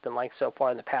WWE, what it's been like so far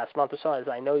in the past month or so, as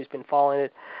I know he's been following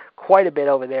it quite a bit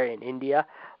over there in India.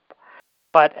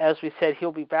 But as we said,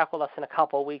 he'll be back with us in a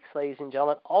couple of weeks, ladies and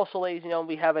gentlemen. Also, ladies and gentlemen,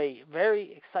 we have a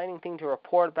very exciting thing to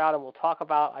report about, and we'll talk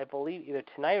about, I believe, either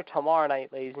tonight or tomorrow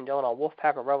night, ladies and gentlemen, on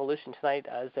Wolfpack or Revolution tonight,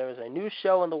 as there is a new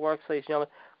show in the works, ladies and gentlemen,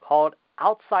 called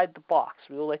Outside the Box.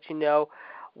 We will let you know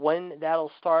when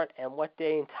that'll start and what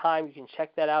day and time. You can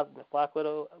check that out. The Black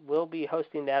Widow will be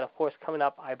hosting that, of course, coming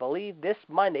up, I believe, this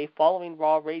Monday following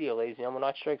Raw Radio, ladies and gentlemen. We're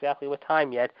not sure exactly what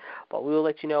time yet, but we will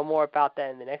let you know more about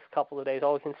that in the next couple of days.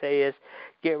 All we can say is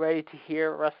get ready to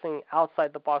hear wrestling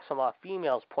outside the box from a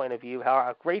female's point of view.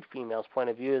 However, a great female's point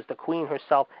of view is the queen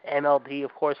herself, MLD.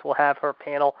 Of course, will have her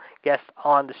panel guest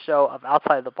on the show of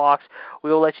Outside the Box.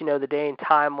 We will let you know the day and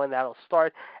time when that'll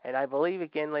start. And I believe,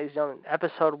 again, ladies and gentlemen,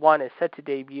 episode 1 is set to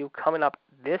debut coming up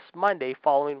this Monday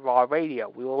following Raw Radio.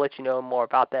 We will let you know more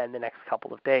about that in the next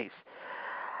couple of days.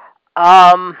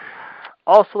 Also,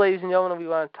 ladies and gentlemen, we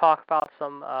want to talk about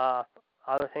some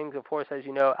other things, of course, as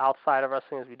you know, outside of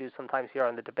wrestling, as we do sometimes here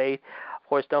on The Debate. Of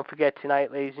course, don't forget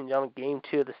tonight, ladies and gentlemen, Game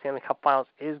 2 of the Stanley Cup Finals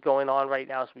is going on right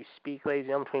now as we speak, ladies and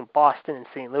gentlemen, between Boston and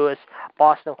St. Louis.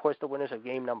 Boston, of course, the winners of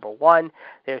game number 1.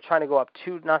 They're trying to go up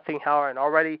 2-0, however, and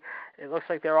already it looks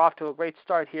like they're off to a great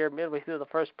start here. Midway through the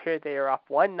first period, they are up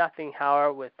 1-0,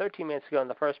 however, with 13 minutes to go in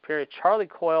the first period. Charlie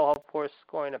Coyle, of course,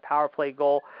 scoring a power play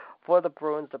goal for the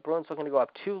Bruins. The Bruins looking to go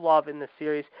up 2-0 in the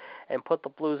series and put the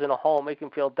Blues in a hole, make them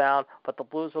feel down. But the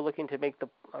Blues are looking to make the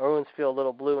Bruins feel a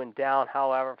little blue and down,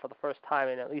 however, for the first time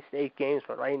in at least 8 games.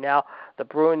 But right now, the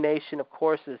Bruin Nation, of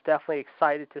course, is definitely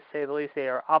excited to say the least. They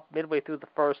are up midway through the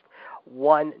first,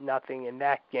 1-0 in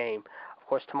that game. Of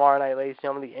course, tomorrow night, ladies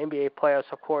and gentlemen, the NBA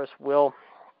playoffs, of course, will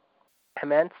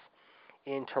commence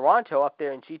in Toronto, up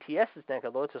there in GTS's neck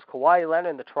of the woods, is Kawhi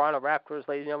Leonard and the Toronto Raptors,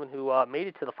 ladies and gentlemen, who made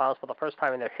it to the finals for the first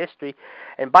time in their history.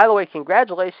 And by the way,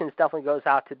 congratulations definitely goes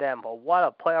out to them. But what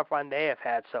a playoff run they have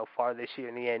had so far this year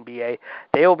in the NBA.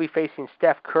 They will be facing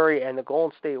Steph Curry and the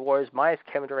Golden State Warriors minus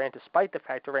Kevin Durant, despite the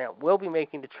fact Durant will be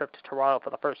making the trip to Toronto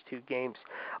for the first 2 games.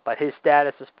 But his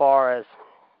status as far as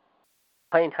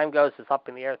playing time goes is up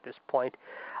in the air at this point.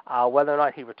 Whether or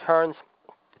not he returns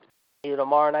either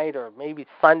tomorrow night or maybe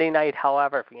Sunday night,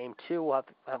 however, for Game 2, we'll have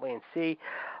to wait and see.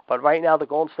 But right now, the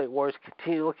Golden State Warriors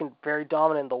continue looking very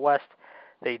dominant in the West.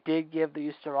 They did give the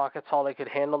Houston Rockets all they could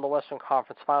handle in the Western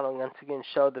Conference Final, and once again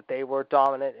showed that they were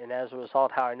dominant, and as a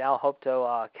result, Howard now hope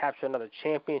to capture another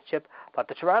championship. But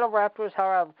the Toronto Raptors,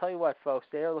 however, I'll tell you what, folks,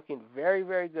 they are looking very,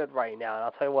 very good right now. And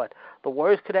I'll tell you what, the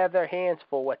Warriors could have their hands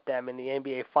full with them in the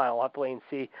NBA Final. We'll have to wait and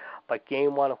see. But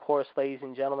Game 1, of course, ladies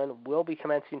and gentlemen, will be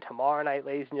commencing tomorrow night,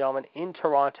 ladies and gentlemen, in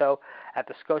Toronto at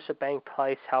the Scotiabank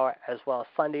Place, however, as well as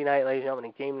Sunday night, ladies and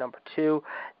gentlemen, in Game number 2.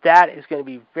 That is going to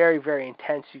be very, very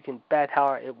intense. You can bet,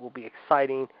 however, it will be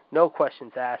exciting. No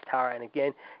questions asked, however. And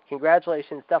again,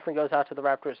 congratulations definitely goes out to the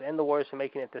Raptors and the Warriors for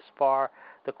making it this far.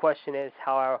 The question is,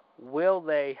 however,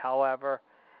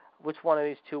 which one of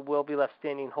these two will be left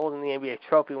standing holding the NBA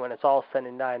trophy when it's all said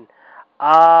and done?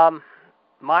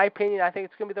 My opinion, I think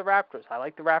it's going to be the Raptors. I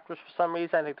like the Raptors for some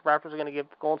reason. I think the Raptors are going to give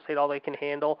Golden State all they can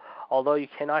handle, although you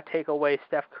cannot take away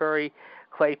Steph Curry,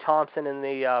 Klay Thompson, and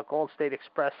the Golden State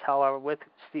Express, however, with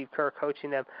Steve Kerr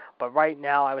coaching them. But right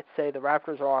now, I would say the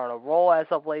Raptors are on a roll as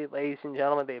of late, ladies and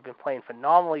gentlemen. They've been playing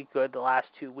phenomenally good the last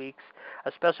 2 weeks,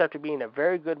 especially after being a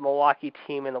very good Milwaukee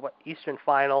team in the Eastern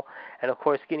Final, and, of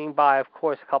course, getting by, of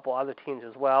course, a couple other teams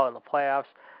as well in the playoffs.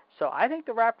 So I think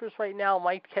the Raptors right now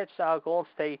might catch Golden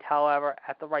State, however,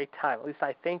 at the right time. At least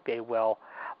I think they will.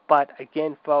 But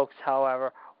again, folks,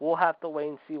 however, we'll have to wait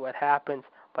and see what happens.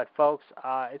 But, folks,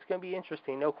 it's going to be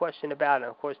interesting, no question about it.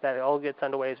 And, of course, that all gets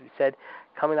underway, as we said,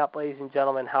 coming up, ladies and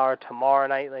gentlemen, Howard, tomorrow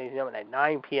night, ladies and gentlemen, at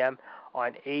 9 p.m.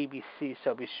 on ABC.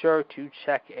 So be sure to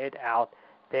check it out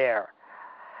there.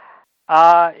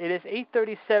 It is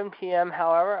 8:37 p.m.,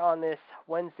 however, on this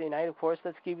Wednesday night. Of course,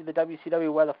 let's give you the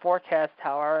WCW weather forecast,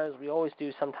 however, as we always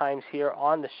do sometimes here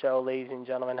on the show, ladies and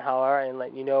gentlemen, however, and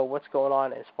let you know what's going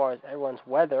on as far as everyone's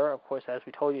weather. Of course, as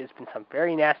we told you, it's been some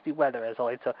very nasty weather as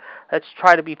always, so let's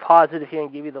try to be positive here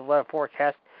and give you the weather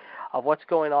forecast of what's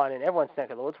going on in everyone's neck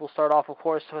of the woods. We'll start off, of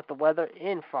course, with the weather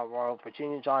in Front Royal,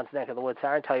 Virginia, John's neck of the woods.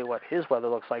 I'll tell you what his weather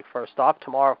looks like first off.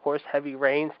 Tomorrow, of course, heavy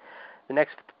rains. The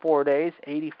next 4 days,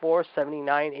 84,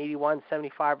 79, 81,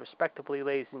 75, respectively,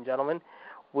 ladies and gentlemen,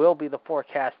 will be the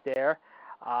forecast there.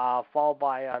 Followed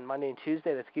by on Monday and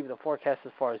Tuesday. Let's give you the forecast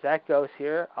as far as that goes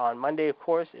here. On Monday, of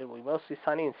course, it will be mostly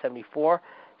sunny and 74.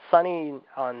 Sunny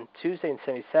on Tuesday and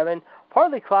 77.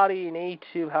 Partly cloudy and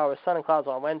 82. However, sun and clouds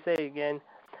on Wednesday again.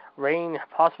 Rain,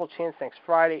 possible chance next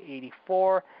Friday,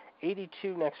 84.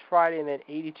 82 next Friday, and then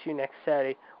 82 next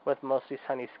Saturday with mostly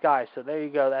sunny skies. So there you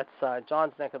go. That's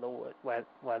John's neck of the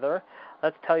weather.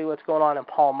 Let's tell you what's going on in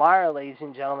Palmyra, ladies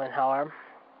and gentlemen, however.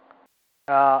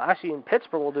 Actually, in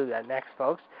Pittsburgh, we'll do that next,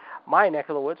 folks. My neck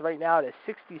of the woods, right now it is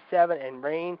 67 and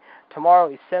rain.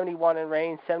 Tomorrow is 71 and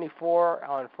rain, 74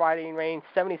 on Friday and rain,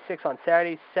 76 on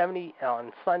Saturday, 70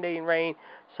 on Sunday and rain.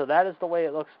 So that is the way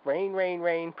it looks. Rain, rain,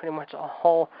 rain, pretty much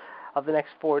all of the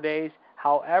next 4 days.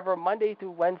 However, Monday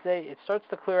through Wednesday, it starts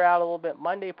to clear out a little bit.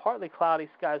 Monday, partly cloudy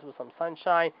skies with some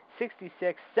sunshine,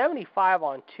 66, 75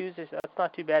 on Tuesday, so that's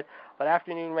not too bad. But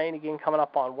afternoon rain again coming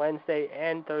up on Wednesday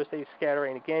and Thursday,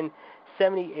 scattering again,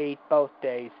 78 both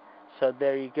days. So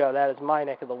there you go. That is my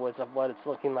neck of the woods of what it's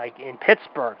looking like in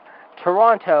Pittsburgh.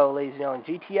 Toronto, ladies and gentlemen,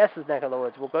 GTS's neck of the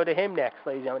woods. We'll go to him next,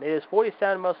 ladies and gentlemen. It is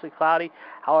 47, mostly cloudy.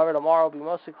 However, tomorrow will be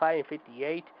mostly cloudy and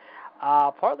 58.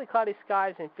 Partly cloudy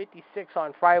skies and 56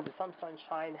 on Friday with some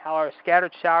sunshine. However,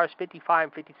 scattered showers, 55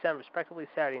 and 57 respectively,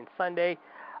 Saturday and Sunday,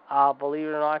 believe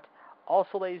it or not.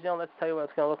 Also, ladies and gentlemen, let's tell you what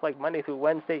it's going to look like Monday through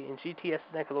Wednesday in GTS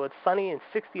neck of the woods. Sunny and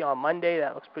 60 on Monday.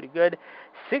 That looks pretty good.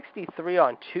 63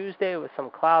 on Tuesday with some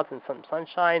clouds and some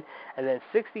sunshine. And then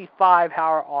 65,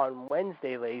 however, on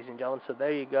Wednesday, ladies and gentlemen. So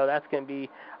there you go. That's going to be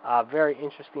very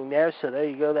interesting there. So there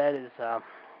you go. That is,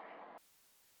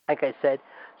 like I said,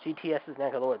 GTS's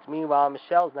neck of the woods. Meanwhile,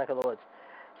 Michelle's neck of the woods.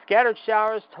 Scattered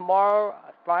showers tomorrow,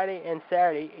 Friday and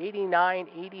Saturday, 89,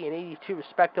 80, and 82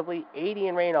 respectively, 80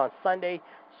 and rain on Sunday.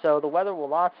 So the weather will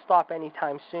not stop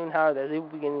anytime soon. However, they will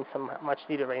be getting some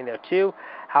much-needed rain there too.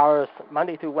 However,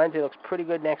 Monday through Wednesday looks pretty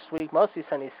good next week. Mostly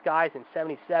sunny skies and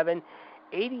 77.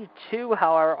 82,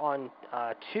 however, on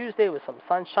Tuesday with some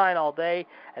sunshine all day,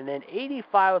 and then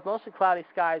 85 with mostly cloudy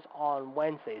skies on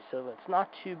Wednesday. So it's not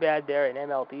too bad there in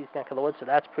MLB's neck of the woods, so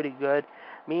that's pretty good.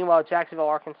 Meanwhile, Jacksonville,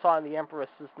 Arkansas, in the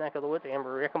Empress's neck of the woods,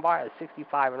 Amber-Rickenbach has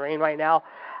 65 and rain right now.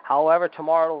 However,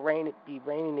 tomorrow it'll be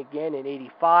raining again in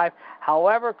 85.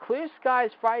 However, clear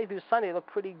skies Friday through Sunday look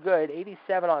pretty good.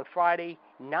 87 on Friday,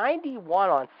 91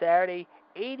 on Saturday,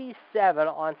 87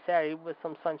 on Saturday with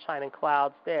some sunshine and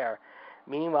clouds there.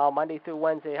 Meanwhile, Monday through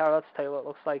Wednesday, let's tell you what it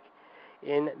looks like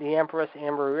in the Empress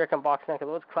Amber-Rickenbach's neck of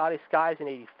the woods. Cloudy skies in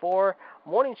 84.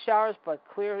 Morning showers, but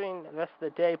clearing the rest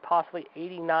of the day, possibly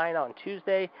 89 on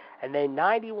Tuesday, and then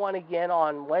 91 again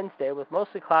on Wednesday with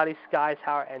mostly cloudy skies,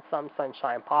 and some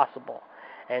sunshine possible.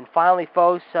 And finally,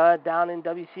 folks, down in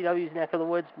WCW's neck of the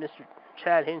woods, Mr.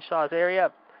 Chad Hinshaw's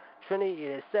area, Trinity,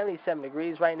 it is 77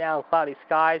 degrees right now and cloudy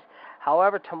skies.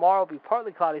 However, tomorrow will be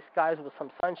partly cloudy skies with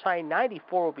some sunshine.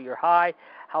 94 will be your high.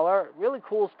 However, it really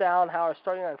cools down. However,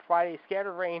 starting on Friday,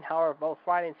 scattered rain. However, both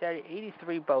Friday and Saturday,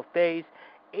 83 both days.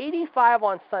 85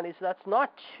 on Sunday, so that's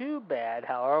not too bad,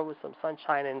 however, with some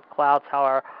sunshine and clouds,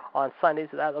 however, on Sunday,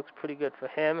 so that looks pretty good for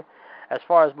him. As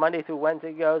far as Monday through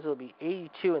Wednesday goes, it'll be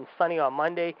 82 and sunny on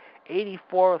Monday,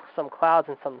 84 with some clouds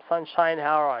and some sunshine,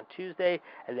 however, on Tuesday,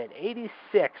 and then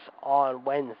 86 on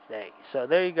Wednesday. So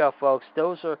there you go, folks.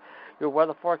 Those are your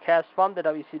weather forecasts from the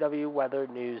WCW Weather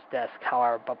News Desk,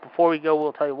 however. But before we go,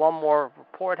 we'll tell you one more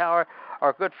report, however.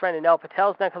 Our good friend in El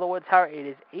Patel's neck of the woods, however, it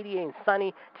is 88 and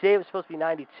sunny. Today it was supposed to be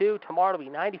 92. Tomorrow it'll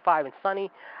be 95 and sunny.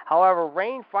 However,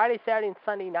 rain Friday, Saturday, and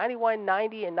Sunday, 91,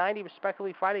 90, and 90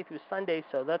 respectively Friday through Sunday.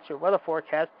 So that's your weather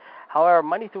forecast. However,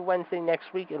 Monday through Wednesday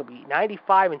next week, it'll be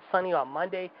 95 and sunny on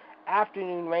Monday.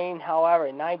 Afternoon rain, however,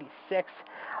 at 96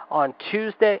 on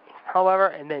Tuesday, however,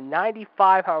 and then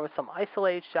 95, however, with some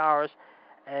isolated showers,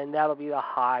 and that'll be the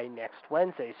high next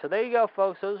Wednesday. So there you go,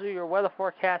 folks. Those are your weather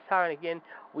forecasts, however, and again,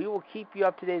 we will keep you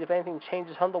up to date if anything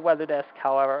changes on the weather desk,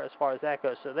 however, as far as that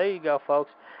goes. So there you go,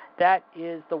 folks. That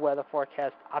is the weather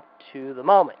forecast up to the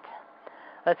moment.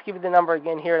 Let's give you the number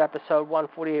again here at episode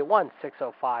 148,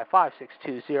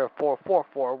 1-605-562-0444,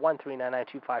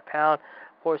 139-925-pound.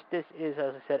 Of course, this is,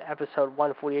 as I said, episode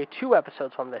 148, 2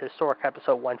 episodes from the historic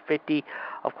episode 150.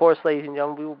 Of course, ladies and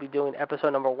gentlemen, we will be doing episode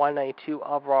number 192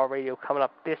 of Raw Radio coming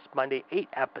up this Monday, 8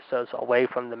 episodes away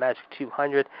from the Magic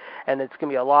 200, and it's going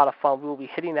to be a lot of fun. We will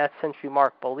be hitting that century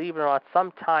mark, believe it or not,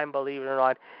 sometime, believe it or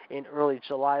not, in early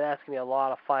July. That's going to be a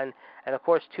lot of fun. And, of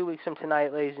course, 2 weeks from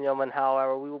tonight, ladies and gentlemen,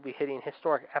 however, we will be hitting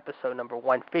historic episode number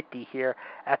 150 here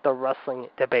at the Wrestling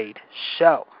Debate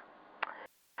Show.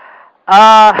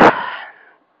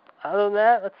 Other than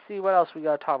that, let's see what else we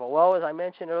got to talk about. Well, as I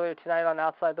mentioned earlier tonight on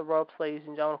Outside the Ropes, ladies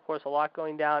and gentlemen, of course, a lot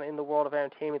going down in the world of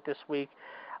entertainment this week.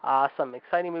 Some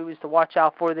exciting movies to watch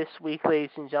out for this week, ladies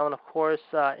and gentlemen, of course,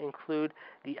 include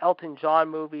the Elton John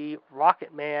movie,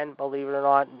 Rocket Man, believe it or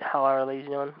not. However, ladies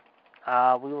and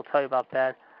gentlemen, we will tell you about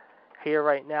that here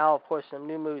right now. Of course, some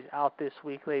new movies out this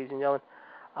week, ladies and gentlemen.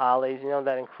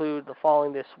 That include the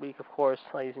following this week, of course,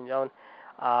 ladies and gentlemen.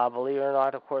 Believe it or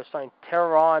not, of course, starring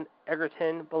Taron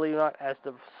Egerton, believe it or not, as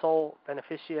the sole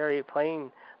beneficiary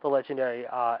playing the legendary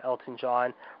Elton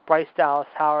John. Bryce Dallas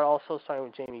Howard, also starring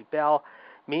with Jamie Bell.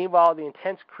 Meanwhile, the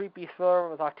intense, creepy thriller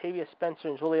with Octavia Spencer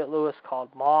and Juliette Lewis called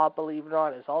Mob, believe it or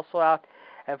not, is also out.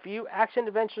 And for you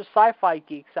action-adventure sci-fi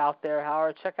geeks out there,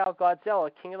 however, check out Godzilla,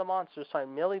 King of the Monsters,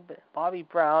 starring Millie Bobby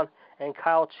Brown and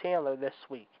Kyle Chandler this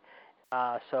week.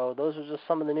 So those are just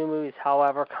some of the new movies,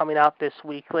 however, coming out this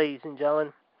week, ladies and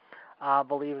gentlemen.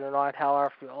 Believe it or not,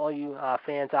 however, for all you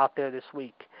fans out there this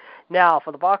week. Now,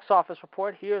 for the box office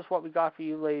report, here's what we got for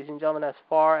you, ladies and gentlemen, as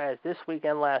far as this week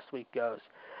and last week goes.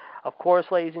 Of course,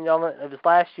 ladies and gentlemen, it was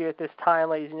last year at this time,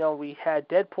 ladies and gentlemen, we had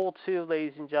Deadpool 2,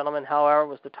 ladies and gentlemen. However, it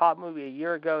was the top movie a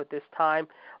year ago at this time,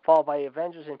 followed by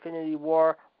Avengers Infinity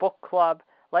War, Book Club,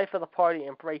 Life of the Party,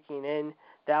 and Breaking In.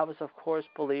 That was, of course,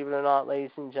 believe it or not,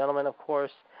 ladies and gentlemen, of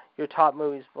course, your top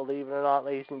movies, believe it or not,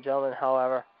 ladies and gentlemen.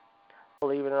 However,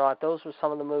 believe it or not, those were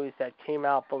some of the movies that came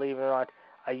out, believe it or not,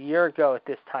 a year ago at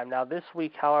this time. Now, this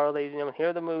week, however, ladies and gentlemen, here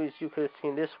are the movies you could have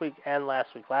seen this week and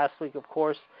last week. Last week, of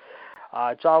course,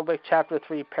 John Wick Chapter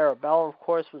 3 Parabellum, of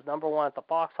course, was number 1 at the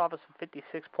box office with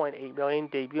 $56.8 million,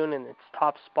 debuting in its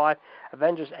top spot.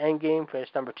 Avengers Endgame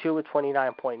finished number 2 with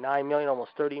 $29.9 million,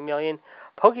 almost $30 million.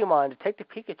 Pokemon Detective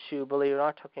Pikachu, believe it or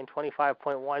not, took in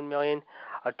 $25.1 million.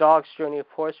 A Dog's Journey, of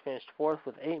course, finished 4th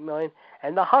with $8 million.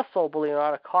 And The Hustle, believe it or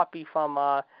not, a copy from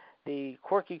the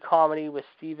quirky comedy with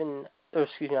Steve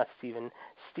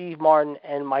Martin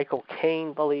and Michael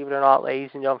Caine, believe it or not,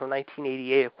 ladies and gentlemen, from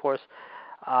 1988, of course,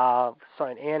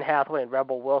 starring Anne Hathaway and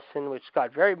Rebel Wilson, which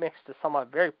got very mixed to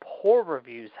somewhat very poor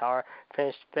reviews, however,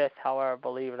 finished 5th, however,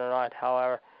 believe it or not,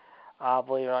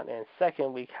 in its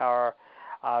second week, however,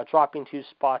 dropping 2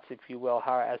 spots, if you will,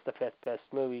 however, as the 5th best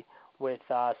movie with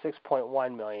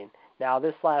 $6.1 million. Now,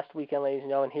 this last weekend, ladies and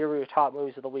gentlemen, here were your top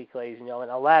movies of the week, ladies and gentlemen.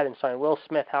 Aladdin, starring Will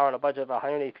Smith, however, on a budget of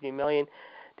 $183 million,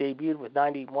 debuted with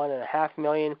 $91.5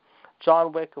 million.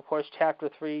 John Wick, of course, Chapter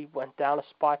 3 went down a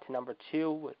spot to number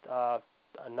 2 with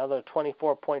another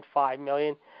 $24.5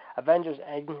 million. Avengers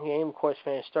Endgame, of course,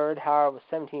 finished 3rd, however, with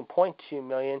 $17.2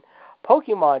 million.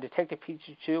 Pokemon Detective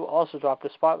Pikachu also dropped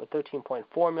a spot with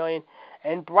 $13.4 million.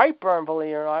 And Brightburn, believe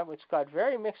it or not, which got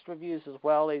very mixed reviews as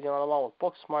well, ladies and gentlemen, along with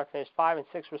Booksmart, finished 5 and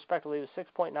 6 respectively with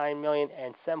 $6.9 million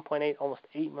and $7.8, almost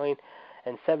 $8 million,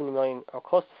 and $7 million, or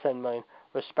close to $7 million,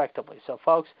 respectively. So,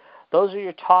 folks, those are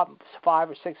your top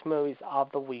 5 or 6 movies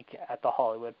of the week at the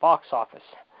Hollywood box office.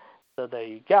 So there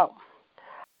you go.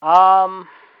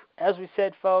 As we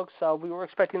said, folks, we were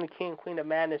expecting the King and Queen of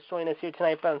Madness join us here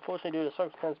tonight, but unfortunately, due to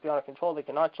circumstances beyond our control, they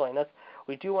cannot join us.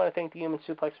 We do want to thank the Human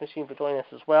Suplex Machine for joining us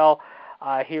as well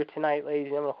here tonight, ladies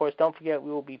and gentlemen. Of course, don't forget,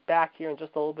 we will be back here in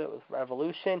just a little bit with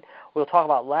Revolution. We'll talk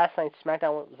about last night's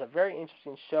SmackDown. It was a very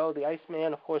interesting show. The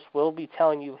Iceman, of course, will be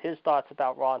telling you his thoughts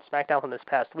about Raw and SmackDown from this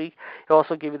past week. He'll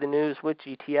also give you the news with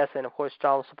GTS, and, of course,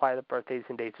 John will supply the birthdays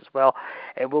and dates as well.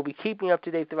 And we'll be keeping you up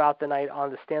to date throughout the night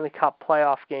on the Stanley Cup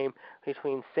playoff game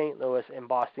between St. Louis and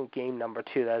Boston, game number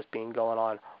 2 that is being going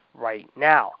on right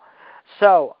now.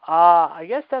 So, I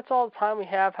guess that's all the time we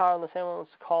have, however, unless anyone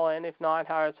wants to call in. If not,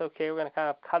 however, it's okay. We're going to kind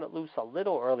of cut it loose a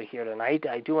little early here tonight.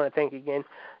 I do want to thank again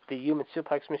the Human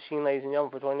Suplex Machine, ladies and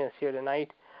gentlemen, for joining us here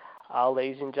tonight.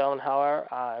 Ladies and gentlemen, however,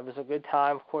 it was a good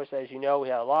time. Of course, as you know, we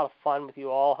had a lot of fun with you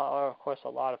all. However, of course, a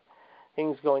lot of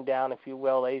things going down, if you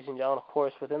will, ladies and gentlemen, of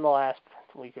course, within the last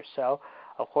week or so.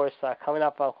 Of course, coming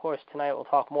up, of course, tonight we'll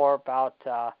talk more about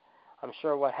I'm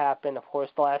sure what happened, of course,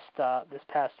 this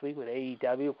past week with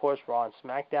AEW, of course, Raw and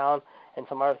SmackDown, and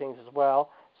some other things as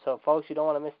well. So, folks, you don't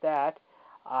want to miss that.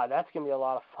 That's going to be a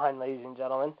lot of fun, ladies and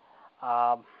gentlemen.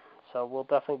 So we'll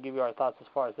definitely give you our thoughts as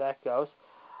far as that goes.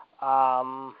 I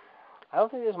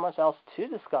don't think there's much else to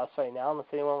discuss right now, unless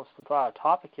anyone wants to throw out a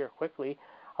topic here quickly.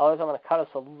 Otherwise, I'm going to cut us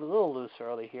a little loose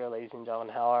early here, ladies and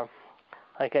gentlemen. However,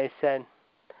 like I said,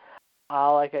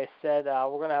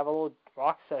 we're going to have a little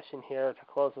rock session here to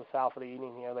close us out for the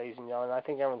evening here, ladies and gentlemen. I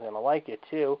think everyone's going to like it,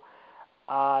 too.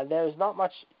 There's not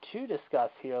much to discuss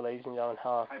here, ladies and gentlemen.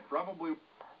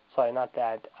 Sorry, not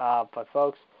that. But,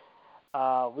 folks,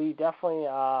 we definitely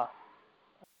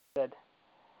said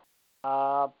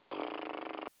I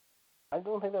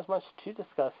don't think there's much to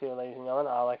discuss here, ladies and gentlemen.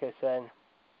 I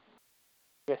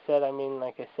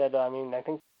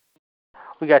think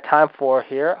we got time for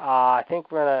here. I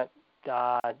think we're going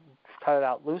to cut it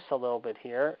out loose a little bit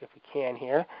here, if we can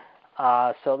here.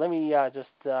 So let me just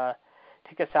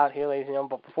take us out here, ladies and gentlemen.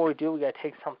 But before we do, we got to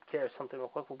take care of something real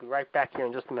quick. We'll be right back here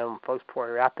in just a minute, folks, before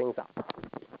we wrap things up.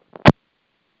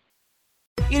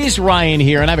 It is Ryan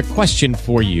here, and I have a question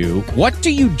for you. What do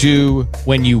you do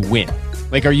when you win?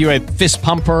 Like, are you a fist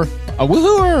pumper, a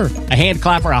woohooer, a hand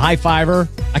clapper, a high fiver?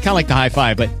 I kind of like the high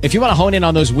five, but if you want to hone in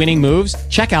on those winning moves,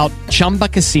 check out Chumba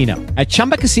Casino. At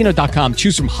ChumbaCasino.com,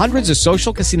 choose from hundreds of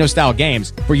social casino-style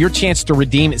games for your chance to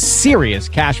redeem serious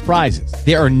cash prizes.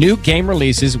 There are new game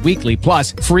releases weekly,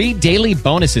 plus free daily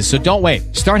bonuses, so don't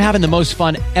wait. Start having the most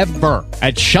fun ever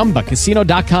at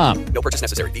ChumbaCasino.com. No purchase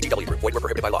necessary. WCWUS. Void where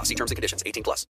prohibited by law. See terms and conditions. 18+.